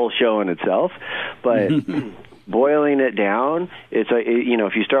that's a whole show in itself. But boiling it down, it's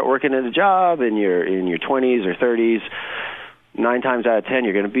if you start working at a job and you're in your 20s or 30s, 9 times out of 10,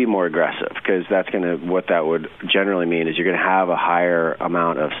 you're going to be more aggressive because what that would generally mean is you're going to have a higher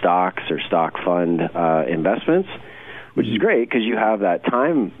amount of stocks or stock fund investments, which is great because you have that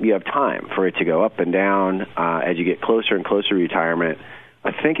time. You have time for it to go up and down as you get closer and closer to retirement.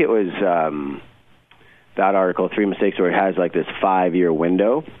 I think it was that article, 3 Mistakes, where it has like this 5-year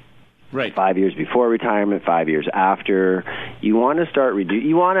window. Right. 5 years before retirement, 5 years after. You want to start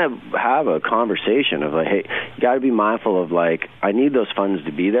you want to have a conversation of like, hey, you got to be mindful of like, I need those funds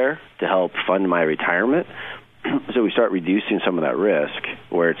to be there to help fund my retirement. So we start reducing some of that risk,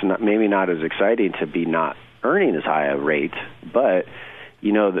 where it's maybe not as exciting to be not earning as high a rate, but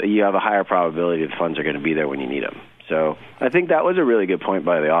you know that you have a higher probability the funds are going to be there when you need them. So I think that was a really good point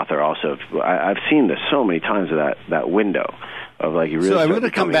by the author also. I've seen this so many times, that window of like you really. So I'm going to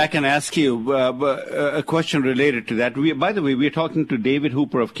come back and ask you a question related to that. By the way, we're talking to David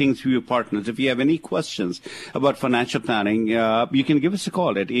Hooper of Kingsview Partners. If you have any questions about financial planning, you can give us a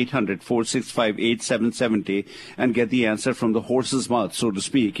call at 800-465-8770 and get the answer from the horse's mouth, so to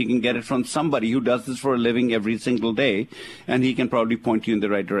speak. You can get it from somebody who does this for a living every single day, and he can probably point you in the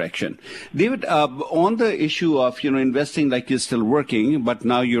right direction. David, on the issue of investing like you're still working, but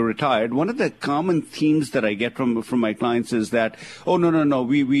now you're retired, one of the common themes that I get from my clients is that, oh, no,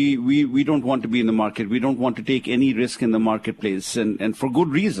 we don't want to be in the market. We don't want to take any risk in the marketplace, and for good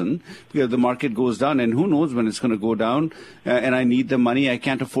reason, because the market goes down, and who knows when it's going to go down, and I need the money. I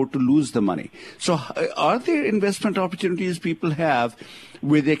can't afford to lose the money. So are there investment opportunities people have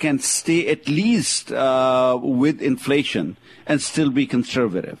where they can stay at least with inflation and still be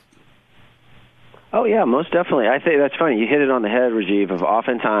conservative? Oh, yeah, most definitely. I think that's funny. You hit it on the head, Rajiv, of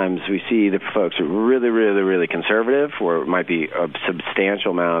oftentimes we see the folks who are really, really, really conservative, where it might be a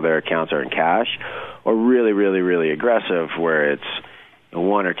substantial amount of their accounts are in cash, or really, really, really aggressive, where it's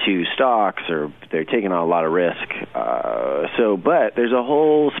one or two stocks, or they're taking on a lot of risk. But there's a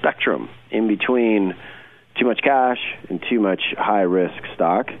whole spectrum in between too much cash and too much high-risk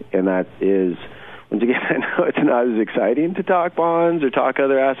stock, and that is... Once again, I know it's not as exciting to talk bonds or talk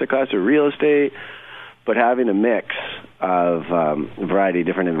other asset classes or real estate, but having a mix of a variety of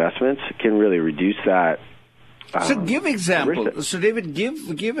different investments can really reduce that. So give example. So David,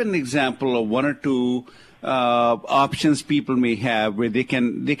 give an example of one or two options people may have where they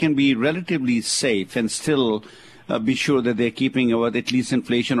can be relatively safe and still be sure that they're keeping at least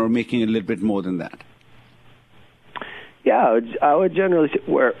inflation or making a little bit more than that. Yeah, I would generally say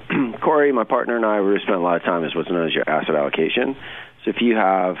where Corey, my partner, and I really spent a lot of time is what's known as your asset allocation. So if you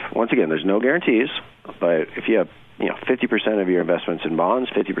have, once again, there's no guarantees, but if you have 50% of your investments in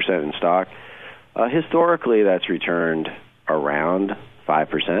bonds, 50% in stock, historically that's returned around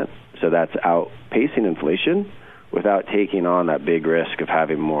 5%. So that's outpacing inflation without taking on that big risk of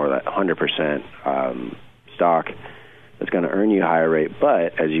having more that 100% stock. It's going to earn you a higher rate,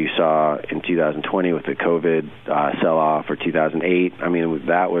 but as you saw in 2020 with the COVID sell-off, or 2008, I mean,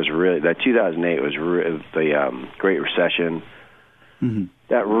 that 2008 was the Great Recession. Mm-hmm.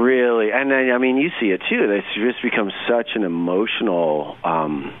 That really, and then, I mean, you see it too. It's just become such an emotional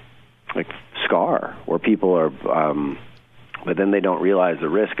scar where people are, but then they don't realize the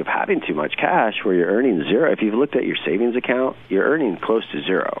risk of having too much cash where you're earning zero. If you've looked at your savings account, you're earning close to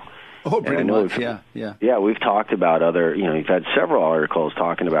zero. Oh, pretty much, yeah. Yeah, we've talked about you've had several articles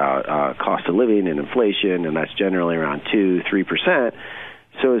talking about cost of living and inflation, and that's generally around 2-3%.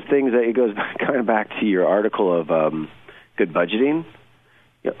 So it's things that it goes kind of back to your article of good budgeting.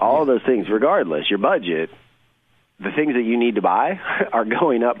 All of those things, regardless, your budget, the things that you need to buy are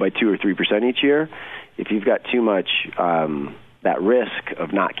going up by 2 or 3% each year. If you've got too much, that risk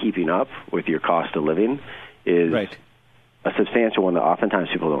of not keeping up with your cost of living is... Right. A substantial one that oftentimes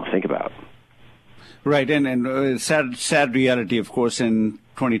people don't think about. Right, and sad reality, of course, in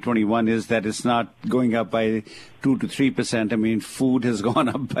 2021 is that it's not going up by 2 to 3%. I mean, food has gone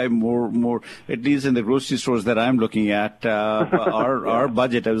up by more. At least in the grocery stores that I'm looking at, our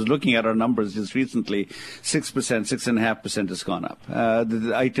budget. I was looking at our numbers just recently. 6%, 6.5% has gone up.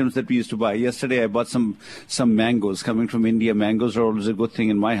 The items that we used to buy. Yesterday, I bought some mangoes coming from India. Mangoes are always a good thing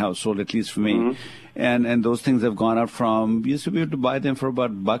in my household, at least for me. Mm-hmm. And those things have gone up from, used to be able to buy them for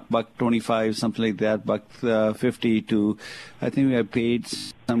about $1.25, something like that, $1.50 to, I think I paid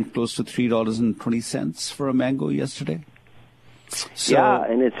some close to $3.20 for a mango yesterday. So yeah,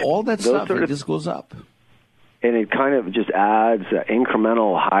 and it's all that stuff, it just goes up. And it kind of just adds an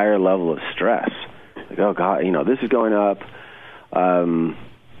incremental higher level of stress. Like, oh God, this is going up.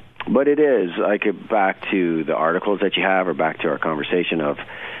 But it is, like, back to the articles that you have, or back to our conversation of,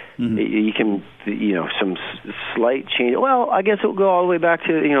 mm-hmm. You can, some slight change. Well, I guess it will go all the way back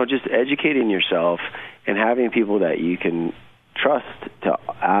to, just educating yourself and having people that you can trust to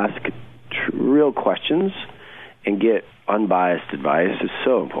ask real questions and get unbiased advice is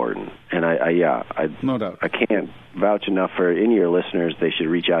so important. And no doubt. I can't vouch enough for any of your listeners. They should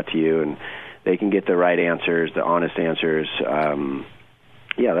reach out to you, and they can get the right answers, the honest answers.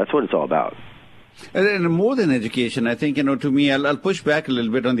 That's what it's all about. And more than education, I think, to me, I'll push back a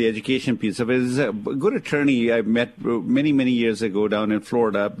little bit on the education piece of it. There's a good attorney I met many, many years ago down in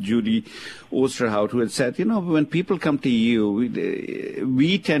Florida, Judy Osterhout, who had said, when people come to you,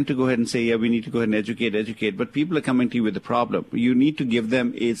 we tend to go ahead and say, yeah, we need to go ahead and educate, but people are coming to you with a problem. You need to give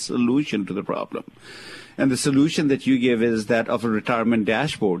them a solution to the problem. And the solution that you give is that of a retirement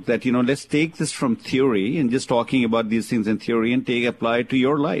dashboard, that, let's take this from theory and just talking about these things in theory and apply it to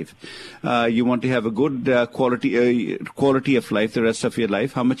your life. You want to have a good quality of life the rest of your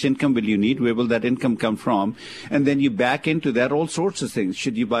life. How much income will you need? Where will that income come from? And then you back into that all sorts of things.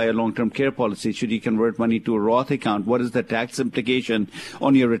 Should you buy a long-term care policy? Should you convert money to a Roth account? What is the tax implication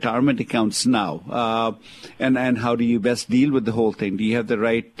on your retirement accounts now? And how do you best deal with the whole thing? Do you have the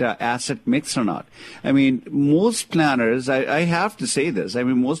right asset mix or not? I mean, most planners, I have to say this,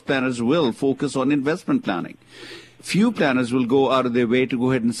 most planners will focus on investment planning. Few planners will go out of their way to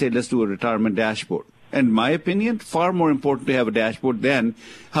go ahead and say, let's do a retirement dashboard. In my opinion, far more important to have a dashboard than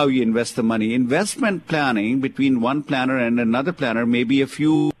how you invest the money. Investment planning between one planner and another planner may be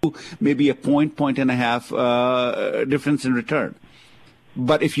maybe a point and a half difference in return.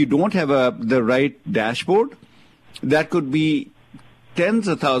 But if you don't have the right dashboard, that could be tens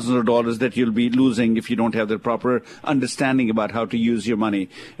of thousands of dollars that you'll be losing if you don't have the proper understanding about how to use your money.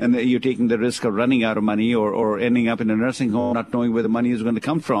 And you're taking the risk of running out of money or ending up in a nursing home not knowing where the money is going to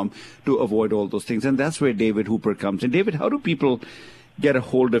come from to avoid all those things. And that's where David Hooper comes in. David, how do people get a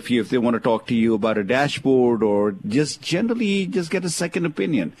hold of you if they want to talk to you about a dashboard or just generally just get a second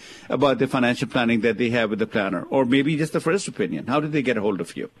opinion about the financial planning that they have with the planner, or maybe just the first opinion? How do they get a hold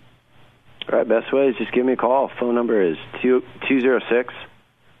of you? All right, best way is just give me a call. Phone number is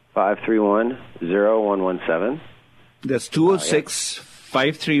 206-531-0117. That's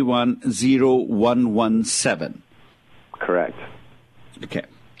 206-531-0117. Correct. Okay.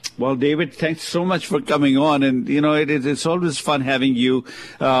 Well, David, thanks so much for coming on. And, it's always fun having you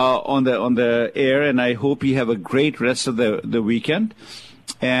on the air, and I hope you have a great rest of the weekend.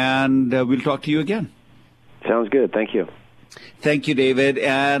 And we'll talk to you again. Sounds good. Thank you. Thank you, David.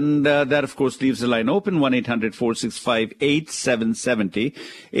 And that, of course, leaves the line open, 1-800-465-8770,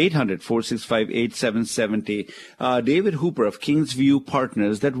 800-465-8770. David Hooper of Kingsview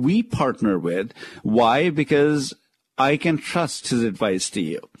Partners that we partner with. Why? Because I can trust his advice to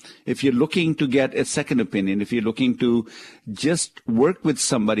you. If you're looking to get a second opinion, if you're looking to just work with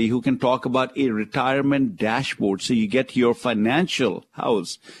somebody who can talk about a retirement dashboard so you get your financial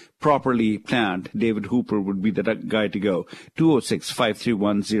house properly planned, David Hooper would be the guy to go.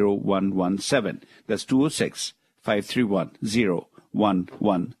 206-531-0117. That's 206-531-0117.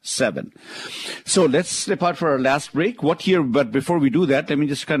 117. So let's slip out for our last break. But before we do that, let me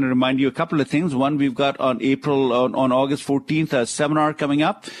just kind of remind you a couple of things. One, we've got on August 14th, a seminar coming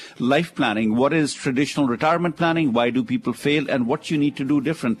up, Life Planning. What is traditional retirement planning? Why do people fail? And what you need to do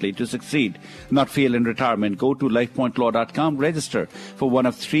differently to succeed, not fail in retirement. Go to lifepointlaw.com, register for one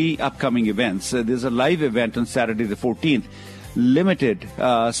of 3 upcoming events. There's a live event on Saturday the 14th. Limited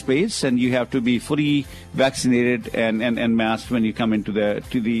space, and you have to be fully vaccinated and masked when you come into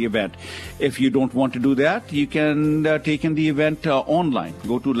the event. If you don't want to do that, you can take in the event online.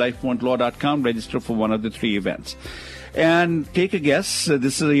 Go to lifepointlaw.com, register for one of the 3 events. And take a guess.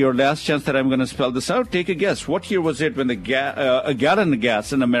 This is your last chance that I'm going to spell this out. Take a guess. What year was it when a gallon of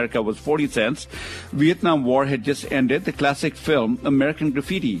gas in America was 40 cents? Vietnam War had just ended. The classic film American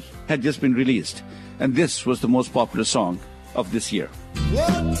Graffiti had just been released. And this was the most popular song of this year.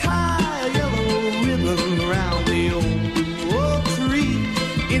 We'll tie a yellow ribbon around the old tree.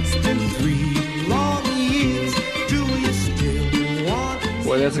 It's been 3 long years. Do you still want to?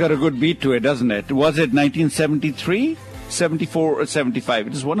 Well, that's got a good beat to it, doesn't it? Was it 1973, 74, or 75?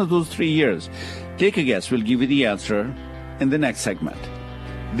 It is one of those 3 years. Take a guess. We'll give you the answer in the next segment.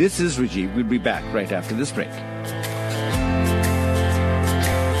 This is Rajiv. We'll be back right after this break.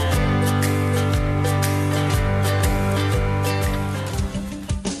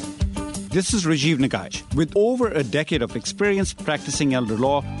 This is Rajiv Nagaich. With over a decade of experience practicing elder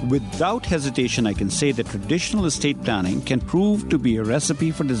law, without hesitation I can say that traditional estate planning can prove to be a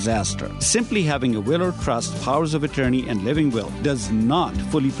recipe for disaster. Simply having a will or trust, powers of attorney, and living will does not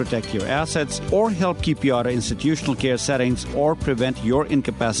fully protect your assets or help keep you out of institutional care settings or prevent your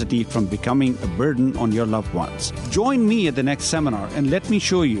incapacity from becoming a burden on your loved ones. Join me at the next seminar and let me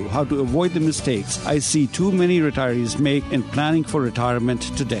show you how to avoid the mistakes I see too many retirees make in planning for retirement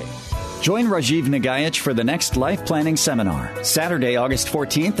today. Join Rajiv Nagaich for the next Life Planning Seminar, Saturday, August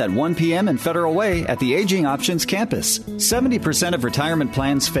 14th at 1 p.m. in Federal Way at the Aging Options campus. 70% of retirement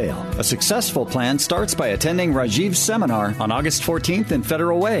plans fail. A successful plan starts by attending Rajiv's seminar on August 14th in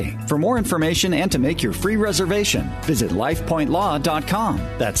Federal Way. For more information and to make your free reservation, visit lifepointlaw.com.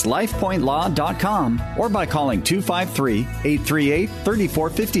 That's lifepointlaw.com or by calling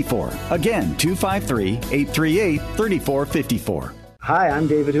 253-838-3454. Again, 253-838-3454. Hi, I'm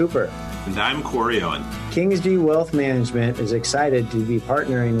David Hooper. And I'm Corey Owen. Kingsview Wealth Management is excited to be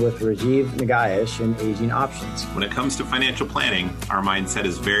partnering with Rajiv Nagaich in Aging Options. When it comes to financial planning, our mindset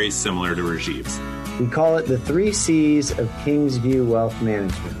is very similar to Rajiv's. We call it the 3 C's of Kingsview Wealth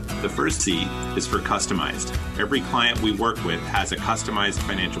Management. The first C is for customized. Every client we work with has a customized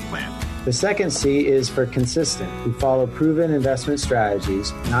financial plan. The second C is for consistent. We follow proven investment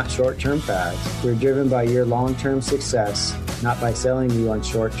strategies, not short-term fads. We're driven by your long-term success, not by selling you on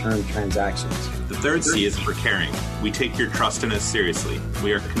short-term transactions. The third C is for caring. We take your trust in us seriously.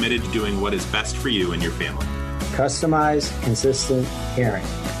 We are committed to doing what is best for you and your family. Customized, consistent, caring.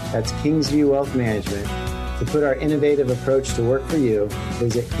 That's Kingsview Wealth Management. To put our innovative approach to work for you,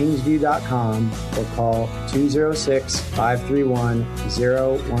 visit kingsview.com or call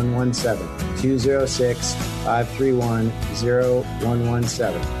 206-531-0117.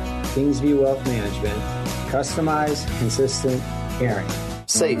 206-531-0117. Kingsview Wealth Management. Customized, consistent, caring.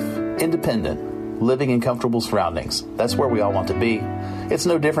 Safe, independent, living in comfortable surroundings. That's where we all want to be. It's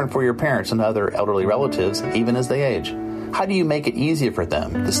no different for your parents and other elderly relatives, even as they age. How do you make it easier for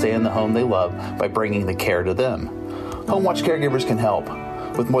them to stay in the home they love by bringing the care to them? HomeWatch Caregivers can help.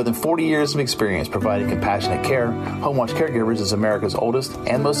 With more than 40 years of experience providing compassionate care, HomeWatch Caregivers is America's oldest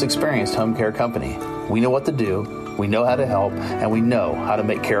and most experienced home care company. We know what to do, we know how to help, and we know how to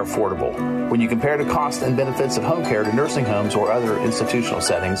make care affordable. When you compare the costs and benefits of home care to nursing homes or other institutional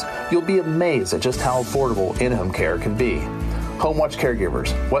settings, you'll be amazed at just how affordable in-home care can be. HomeWatch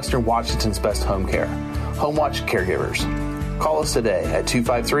Caregivers, Western Washington's best home care. HomeWatch Caregivers. Call us today at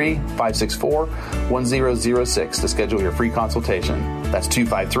 253-564-1006 to schedule your free consultation. That's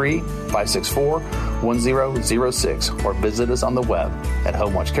 253-564-1006 or visit us on the web at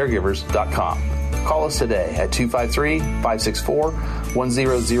homewatchcaregivers.com. Call us today at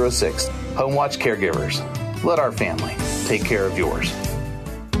 253-564-1006. HomeWatch Caregivers. Let our family take care of yours.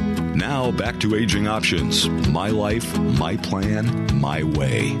 Now back to Aging Options. My life, my plan, my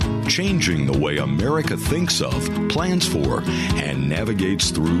way. Changing the way America thinks of, plans for, and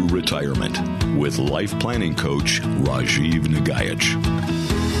navigates through retirement. With life planning coach Rajiv Nagaich.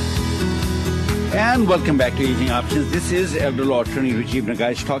 And welcome back to Aging Options. This is elder law attorney Rajiv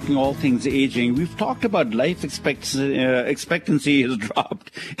Nagaich talking all things aging. We've talked about life expectancy has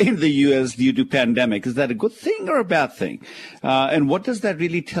dropped in the U.S. due to pandemic. Is that a good thing or a bad thing? And what does that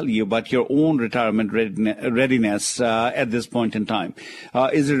really tell you about your own retirement readiness at this point in time?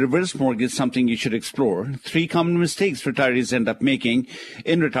 Is a reverse mortgage something you should explore? 3 common mistakes retirees end up making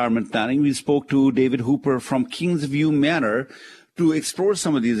in retirement planning. We spoke to David Hooper from Kingsview Manor to explore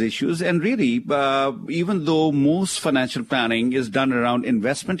some of these issues. And really, even though most financial planning is done around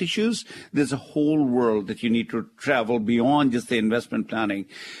investment issues, there's a whole world that you need to travel beyond just the investment planning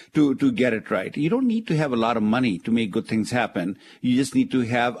to get it right. You don't need to have a lot of money to make good things happen. You just need to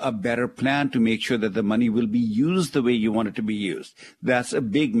have a better plan to make sure that the money will be used the way you want it to be used. That's a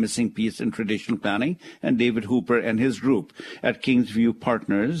big missing piece in traditional planning. And David Hooper and his group at Kingsview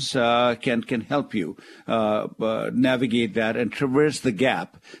Partners can help you navigate that and traverse the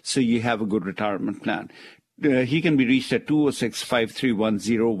gap so you have a good retirement plan. He can be reached at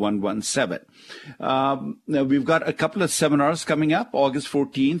 206-531-0117. Now we've got a couple of seminars coming up. August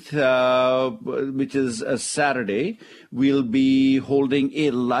 14th, which is a Saturday, we'll be holding a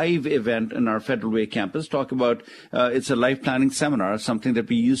live event in our Federal Way campus. Talk about it's a life planning seminar, something that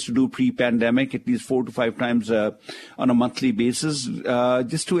we used to do pre-pandemic, at least 4 to 5 times on a monthly basis,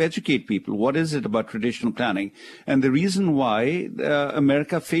 just to educate people. What is it about traditional planning? And the reason why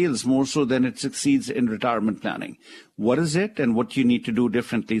America fails more so than it succeeds in retirement planning. What is it and what you need to do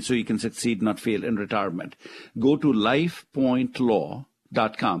differently so you can succeed, not fail in retirement? Go to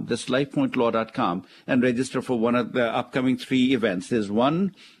lifepointlaw.com. That's lifepointlaw.com and register for one of the upcoming 3 events. There's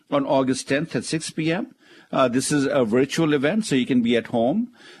one on August 10th at 6 p.m. This is a virtual event, so you can be at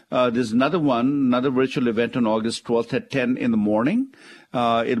home. There's another virtual event on August 12th at 10 in the morning.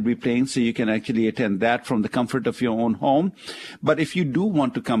 It'll be playing, so you can actually attend that from the comfort of your own home. But if you do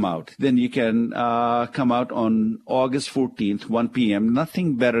want to come out, then you can come out on August 14th, 1 p.m.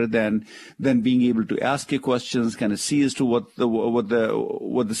 Nothing better than being able to ask your questions, kind of see as to what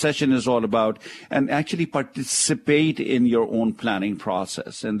the session is all about, and actually participate in your own planning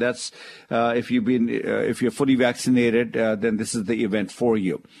process. And that's if you're fully vaccinated, then this is the event for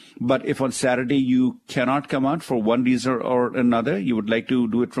you. But if on Saturday you cannot come out for one reason or another, you would like to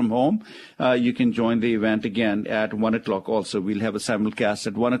do it from home, you can join the event again at 1 o'clock also. We'll have a simulcast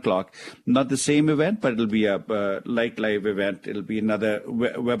at 1 o'clock. Not the same event, but it'll be a live event. It'll be another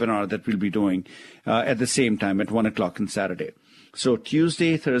webinar that we'll be doing at the same time at 1 o'clock on Saturday. So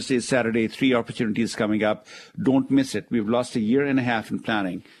Tuesday, Thursday, Saturday, 3 opportunities coming up. Don't miss it. We've lost 1.5 years in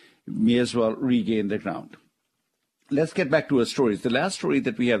planning. May as well regain the ground. Let's get back to our stories. The last story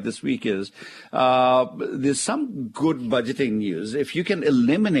that we have this week is there's some good budgeting news. If you can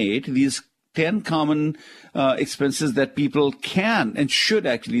eliminate these 10 common expenses that people can and should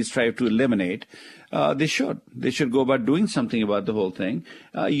actually strive to eliminate, they should. They should go about doing something about the whole thing.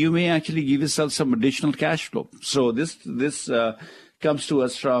 You may actually give yourself some additional cash flow. So this comes to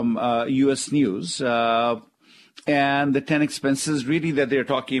us from U.S. News. And the 10 expenses really that they're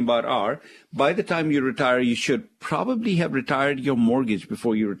talking about are, by the time you retire, you should probably have retired your mortgage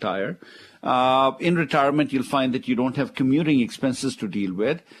before you retire. In retirement, you'll find that you don't have commuting expenses to deal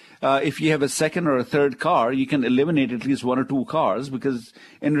with. If you have a second or a third car, you can eliminate at least 1 or 2 cars, because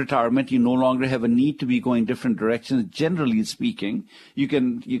in retirement, you no longer have a need to be going different directions. Generally speaking, you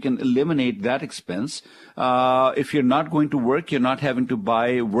can eliminate that expense. If you're not going to work, you're not having to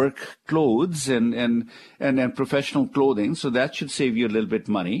buy work clothes and professional clothing. So that should save you a little bit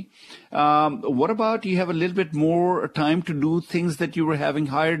money. What about you have a little bit more time to do things that you were having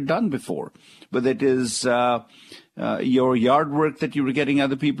hired done before, whether it is your yard work that you were getting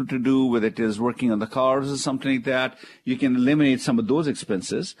other people to do, whether it is working on the cars or something like that. You can eliminate some of those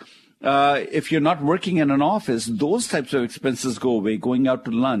expenses. If you're not working in an office, those types of expenses go away. Going out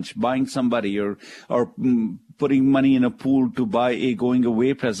to lunch, buying somebody, or putting money in a pool to buy a going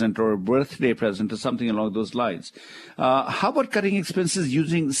away present or a birthday present or something along those lines. How about cutting expenses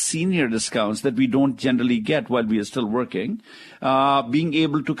using senior discounts that we don't generally get while we are still working? Being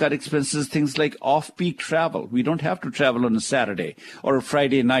able to cut expenses, things like off-peak travel. We don't have to travel on a Saturday or a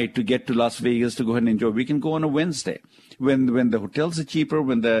Friday night to get to Las Vegas to go ahead and enjoy. We can go on a Wednesday when the hotels are cheaper,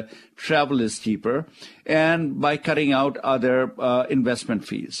 when the travel is cheaper, and by cutting out other investment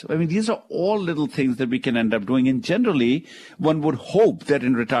fees. I mean, these are all little things that we can end up doing. And generally, one would hope that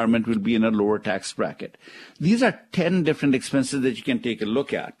in retirement we'll be in a lower tax bracket. These are 10 different expenses that you can take a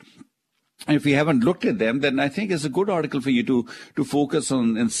look at. And if you haven't looked at them, then I think it's a good article for you to focus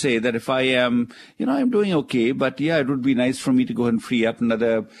on and say that if I am, I'm doing okay, but yeah, it would be nice for me to go ahead and free up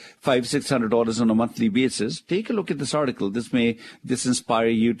another $500-600 on a monthly basis. Take a look at this article. This may inspire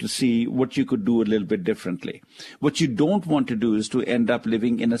you to see what you could do a little bit differently. What you don't want to do is to end up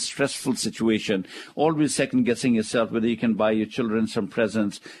living in a stressful situation, always second guessing yourself, whether you can buy your children some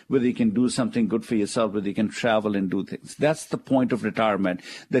presents, whether you can do something good for yourself, whether you can travel and do things. That's the point of retirement,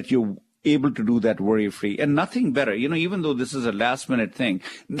 that you're able to do that worry-free. And nothing better, even though this is a last-minute thing,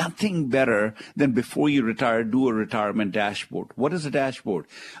 nothing better than before you retire, do a retirement dashboard. What is a dashboard?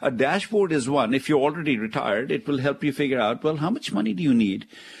 A dashboard is one, if you're already retired, it will help you figure out, well, how much money do you need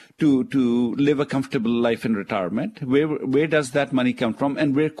to live a comfortable life in retirement? Where does that money come from,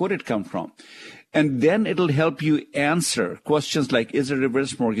 and where could it come from? And then it'll help you answer questions like, is a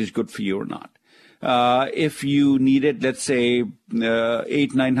reverse mortgage good for you or not? If you needed, let's say,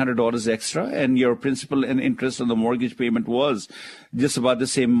 $800-900 extra, and your principal and interest on the mortgage payment was just about the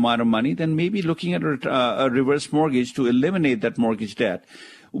same amount of money, then maybe looking at a reverse mortgage to eliminate that mortgage debt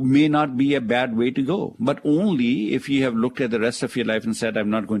may not be a bad way to go, but only if you have looked at the rest of your life and said,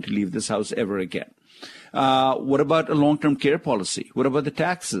 I'm not going to leave this house ever again. What about a long-term care policy? What about the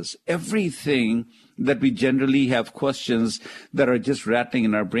taxes? Everything that we generally have questions that are just rattling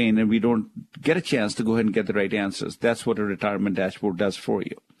in our brain, and we don't get a chance to go ahead and get the right answers. That's what a retirement dashboard does for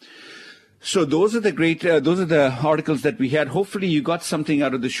you. So those are the articles that we had. Hopefully you got something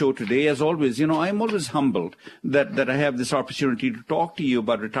out of the show today. As always, I'm always humbled that I have this opportunity to talk to you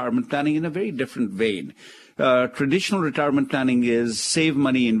about retirement planning in a very different vein. Traditional retirement planning is save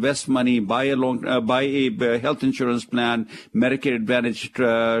money, invest money, buy a health insurance plan, Medicare Advantage,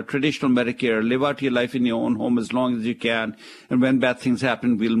 traditional Medicare, live out your life in your own home as long as you can, and when bad things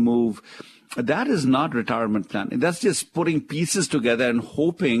happen, we'll move. That is not retirement planning. That's just putting pieces together and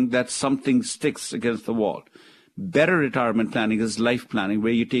hoping that something sticks against the wall. Better retirement planning is life planning,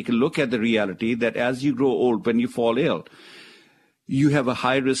 where you take a look at the reality that as you grow old, when you fall ill, You have a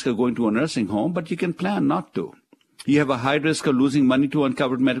high risk of going to a nursing home, but you can plan not to. You have a high risk of losing money to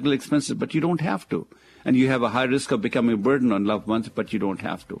uncovered medical expenses, but you don't have to. And you have a high risk of becoming a burden on loved ones, but you don't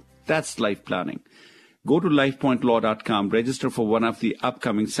have to. That's life planning. Go to lifepointlaw.com, register for one of the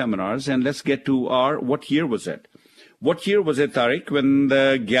upcoming seminars, and let's get to our, what year was it? What year was it, Tariq, when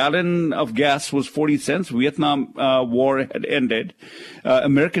the gallon of gas was 40 cents, Vietnam War had ended,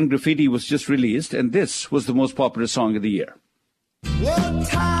 American Graffiti was just released, and this was the most popular song of the year.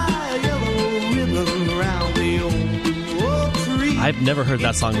 I've never heard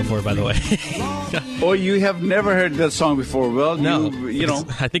that song before, by the way. Oh, you have never heard that song before? Well, no. You know.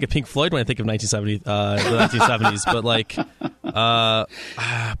 I think of Pink Floyd when I think of the 1970s, but like,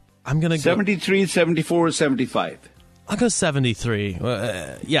 I'm going to go 73, 74, 75. I'll go 73.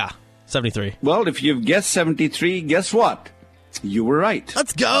 Yeah, 73. Well, if you've guessed 73, guess what? You were right.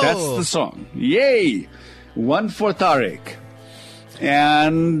 Let's go. That's the song. Yay. One for Tariq.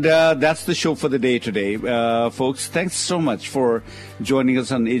 And that's the show for the day today. Folks, thanks so much for joining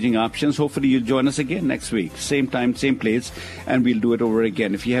us on Aging Options. Hopefully you'll join us again next week. Same time, same place, and we'll do it over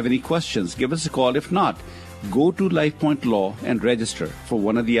again. If you have any questions, give us a call. If not, go to LifePoint Law and register for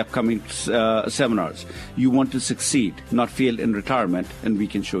one of the upcoming seminars. You want to succeed, not fail in retirement, and we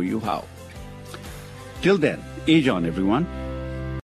can show you how. Till then, age on, everyone.